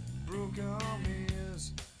 Broke arm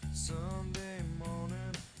is Sunday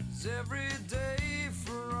morning, is every day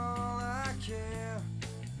for all I care.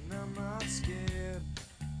 And I'm not scared,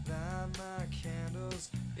 light my candles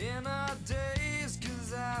in our days,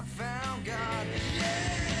 'cause I found God.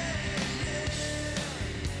 Yeah!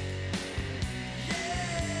 Yeah!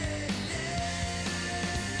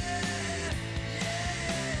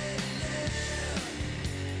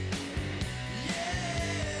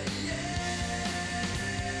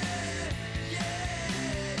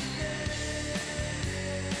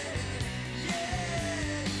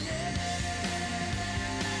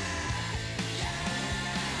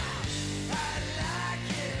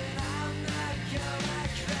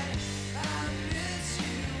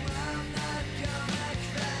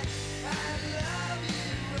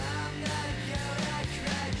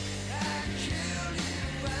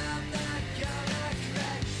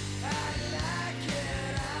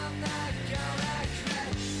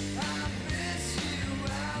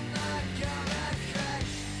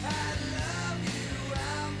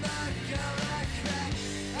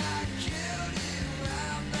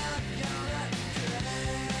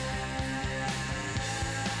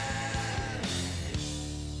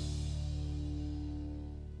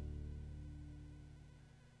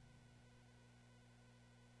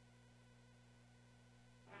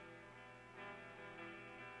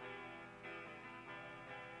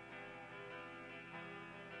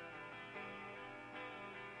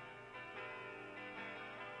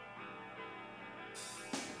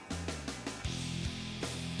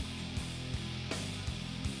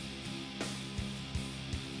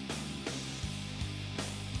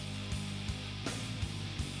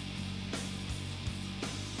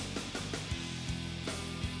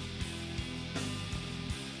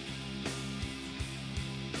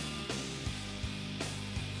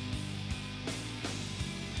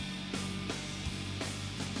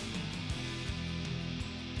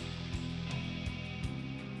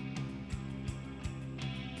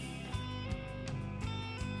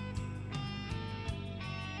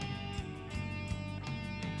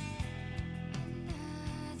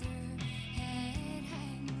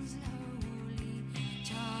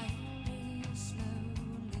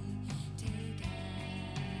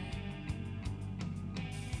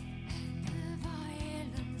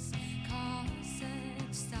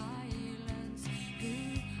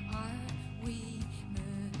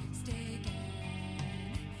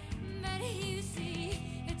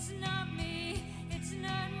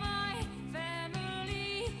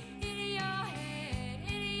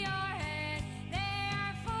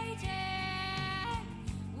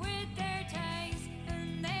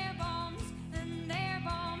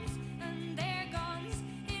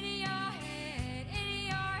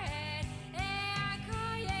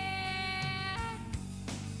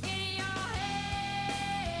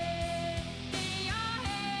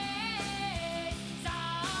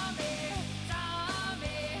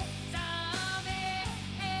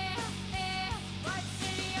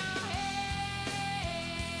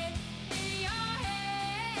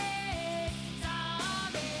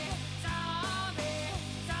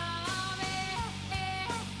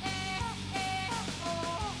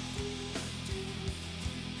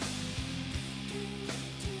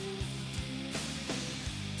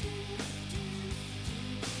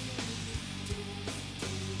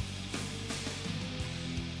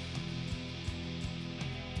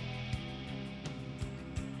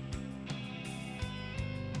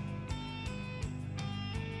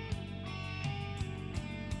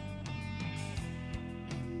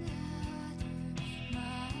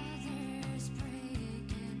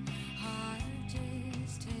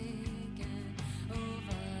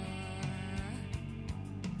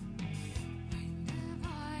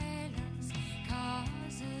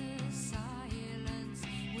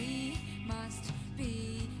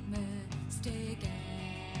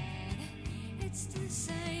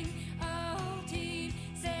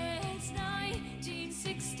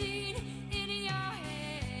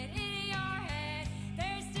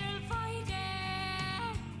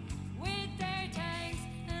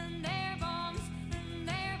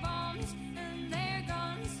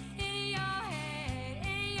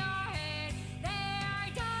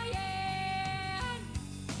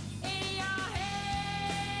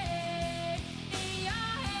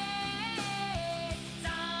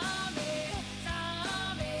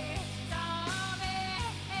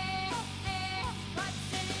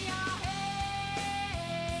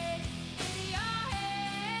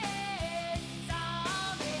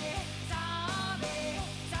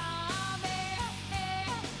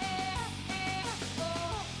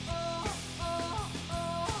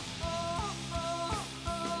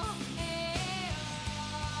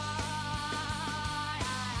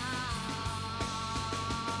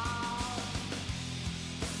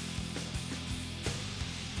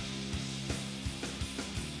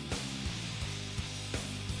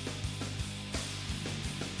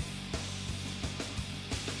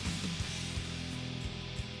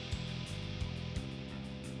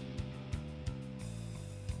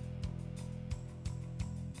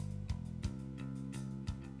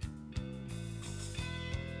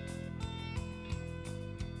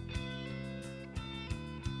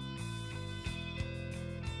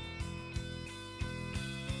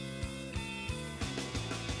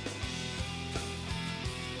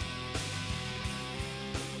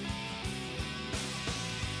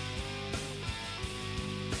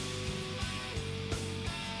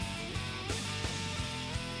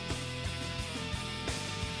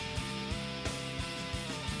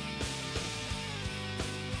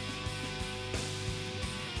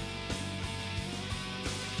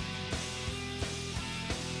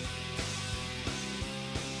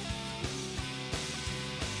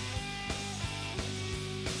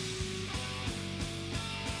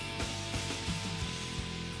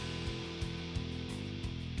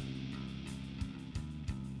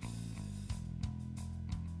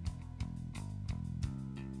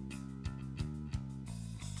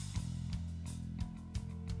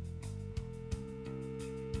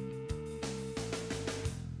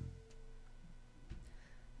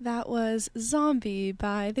 That was Zombie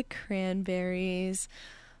by the Cranberries.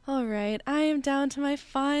 All right, I am down to my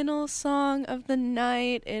final song of the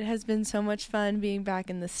night. It has been so much fun being back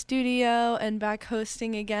in the studio and back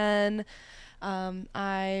hosting again.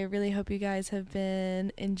 I really hope you guys have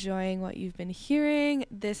been enjoying what you've been hearing.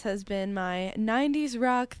 This has been my 90s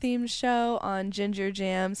rock themed show on Ginger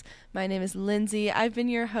Jams. My name is Lindsay. I've been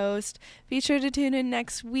your host. Be sure to tune in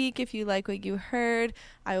next week if you like what you heard.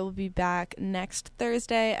 I will be back next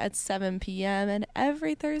Thursday at 7 p.m. and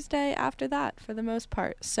every Thursday after that for the most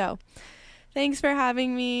part. So, thanks for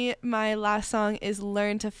having me. My last song is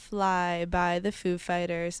Learn to Fly by the Foo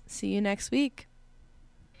Fighters. See you next week.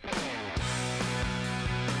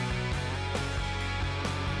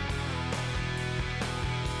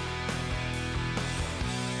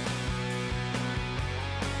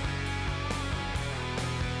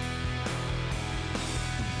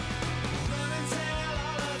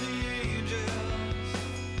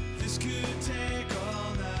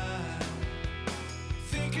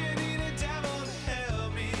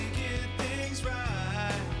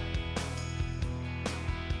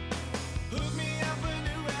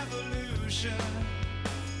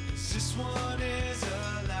 This one is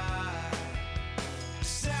a lie.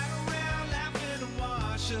 Sat around laughing and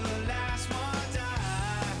watched the last one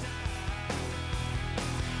die.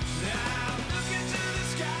 Now I'm looking to the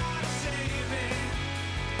sky to save me,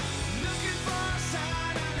 looking for a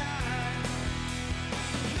sign of life,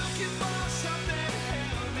 looking for something to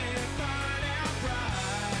help me find out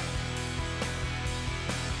right.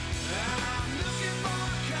 I'm looking for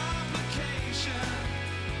a complication,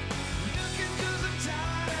 looking 'cause I'm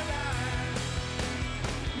tired of life.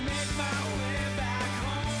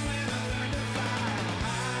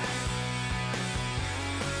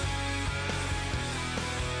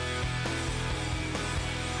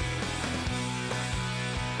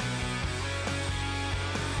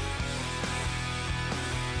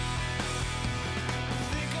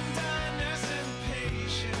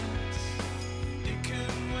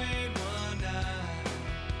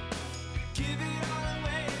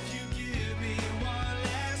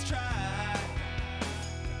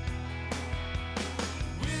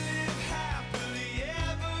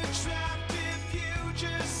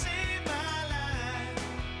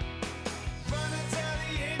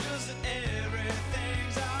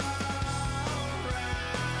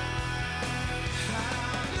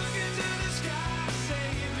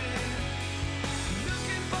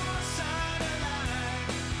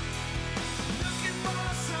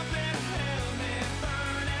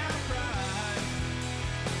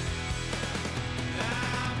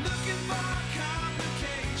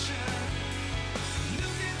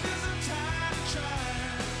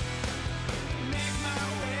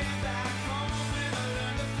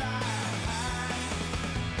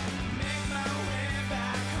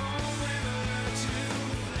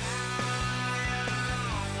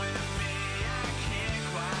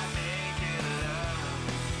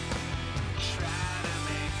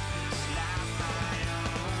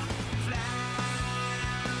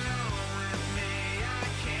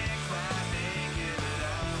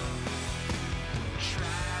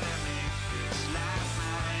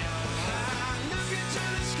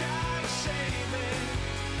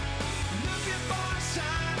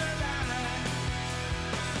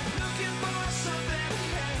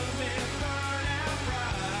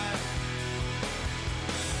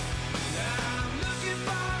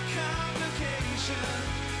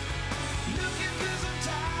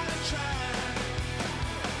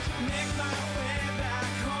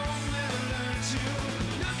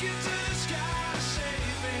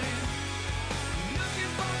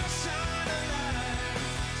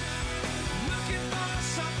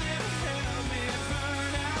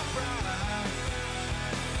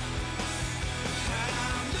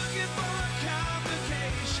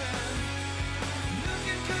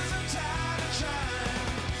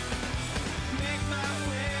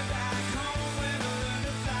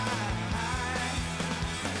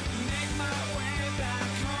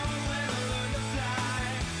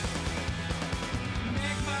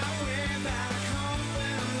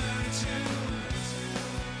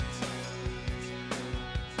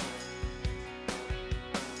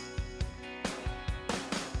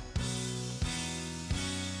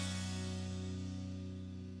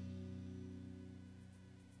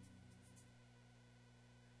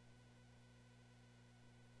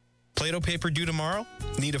 Play-Doh paper due tomorrow?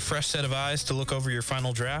 Need a fresh set of eyes to look over your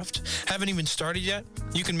final draft? Haven't even started yet?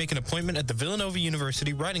 You can make an appointment at the Villanova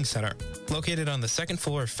University Writing Center, located on the second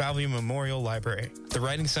floor of Falvey Memorial Library. The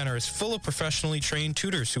Writing Center is full of professionally trained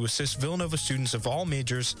tutors who assist Villanova students of all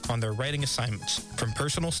majors on their writing assignments, from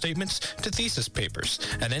personal statements to thesis papers,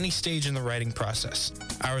 at any stage in the writing process.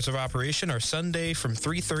 Hours of operation are Sunday from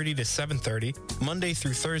 3:30 to 7:30, Monday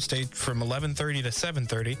through Thursday from 11:30 to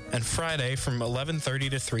 7:30, and Friday from 11:30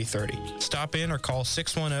 to 3:30. Stop in or call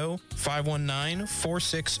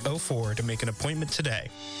 610-519-4604 to make an appointment today.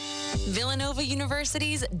 Villanova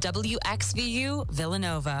University's WXVU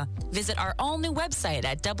Villanova. Visit our all-new website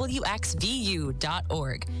at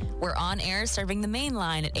wxvu.org. We're on air serving the main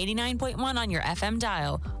line at 89.1 on your FM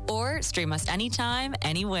dial, or stream us anytime,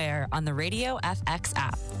 anywhere on the Radio FX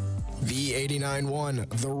app. V89.1,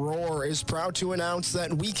 The Roar, is proud to announce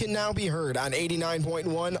that we can now be heard on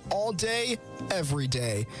 89.1 all day, every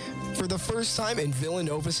day, for the first time in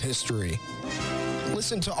Villanova's history.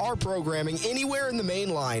 Listen to our programming anywhere in the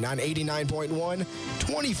main line on 89.1,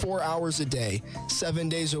 24 hours a day, 7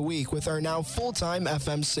 days a week with our now full-time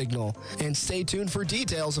FM signal. And stay tuned for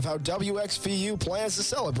details of how WXVU plans to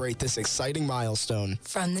celebrate this exciting milestone.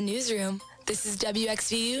 From the newsroom, this is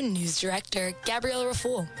WXVU News Director Gabrielle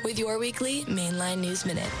Raffoul with your weekly Mainline News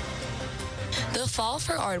Minute. The Fall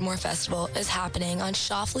for Ardmore Festival is happening on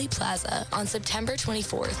Shoffley Plaza on September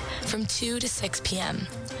 24th from 2 to 6 p.m.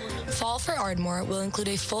 Fall for Ardmore will include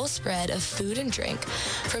a full spread of food and drink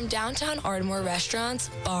from downtown Ardmore restaurants,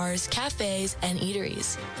 bars, cafes, and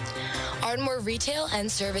eateries. Ardmore retail and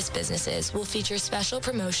service businesses will feature special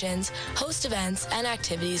promotions, host events, and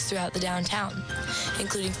activities throughout the downtown,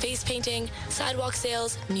 including face painting, sidewalk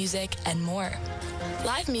sales, music, and more.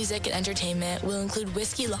 Live music and entertainment will include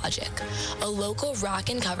Whiskey Logic, a local rock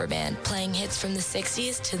and cover band playing hits from the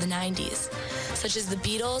 60s to the 90s, such as the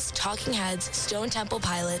Beatles, Talking Heads, Stone Temple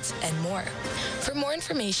Pilots, and more. For more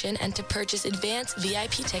information and to purchase advance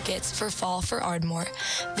VIP tickets for Fall for Ardmore,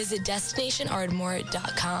 visit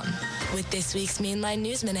destinationardmore.com. With this week's Mainline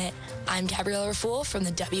News Minute, I'm Gabrielle Raffoul from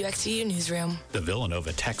the WXVU Newsroom. The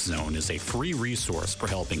Villanova Tech Zone is a free resource for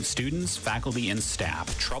helping students, faculty, and staff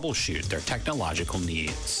troubleshoot their technological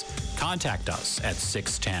needs. Contact us at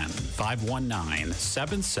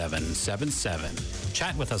 610-519-7777.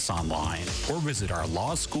 Chat with us online or visit our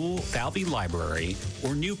law school, Falvey Library,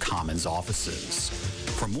 or New Commons offices.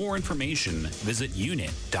 For more information, visit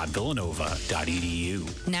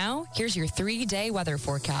unit.villanova.edu. Now, here's your 3-day weather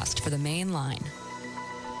forecast for the main line.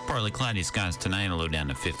 Partly cloudy skies tonight, a low down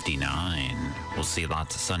to 59. We'll see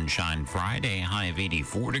lots of sunshine Friday, high of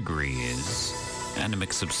 84 degrees. And a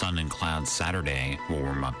mix of sun and clouds Saturday will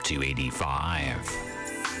warm up to 85.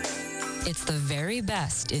 It's the very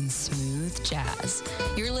best in smooth jazz.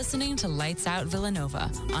 You're listening to Lights Out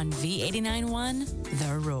Villanova on V89.1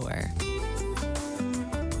 The Roar.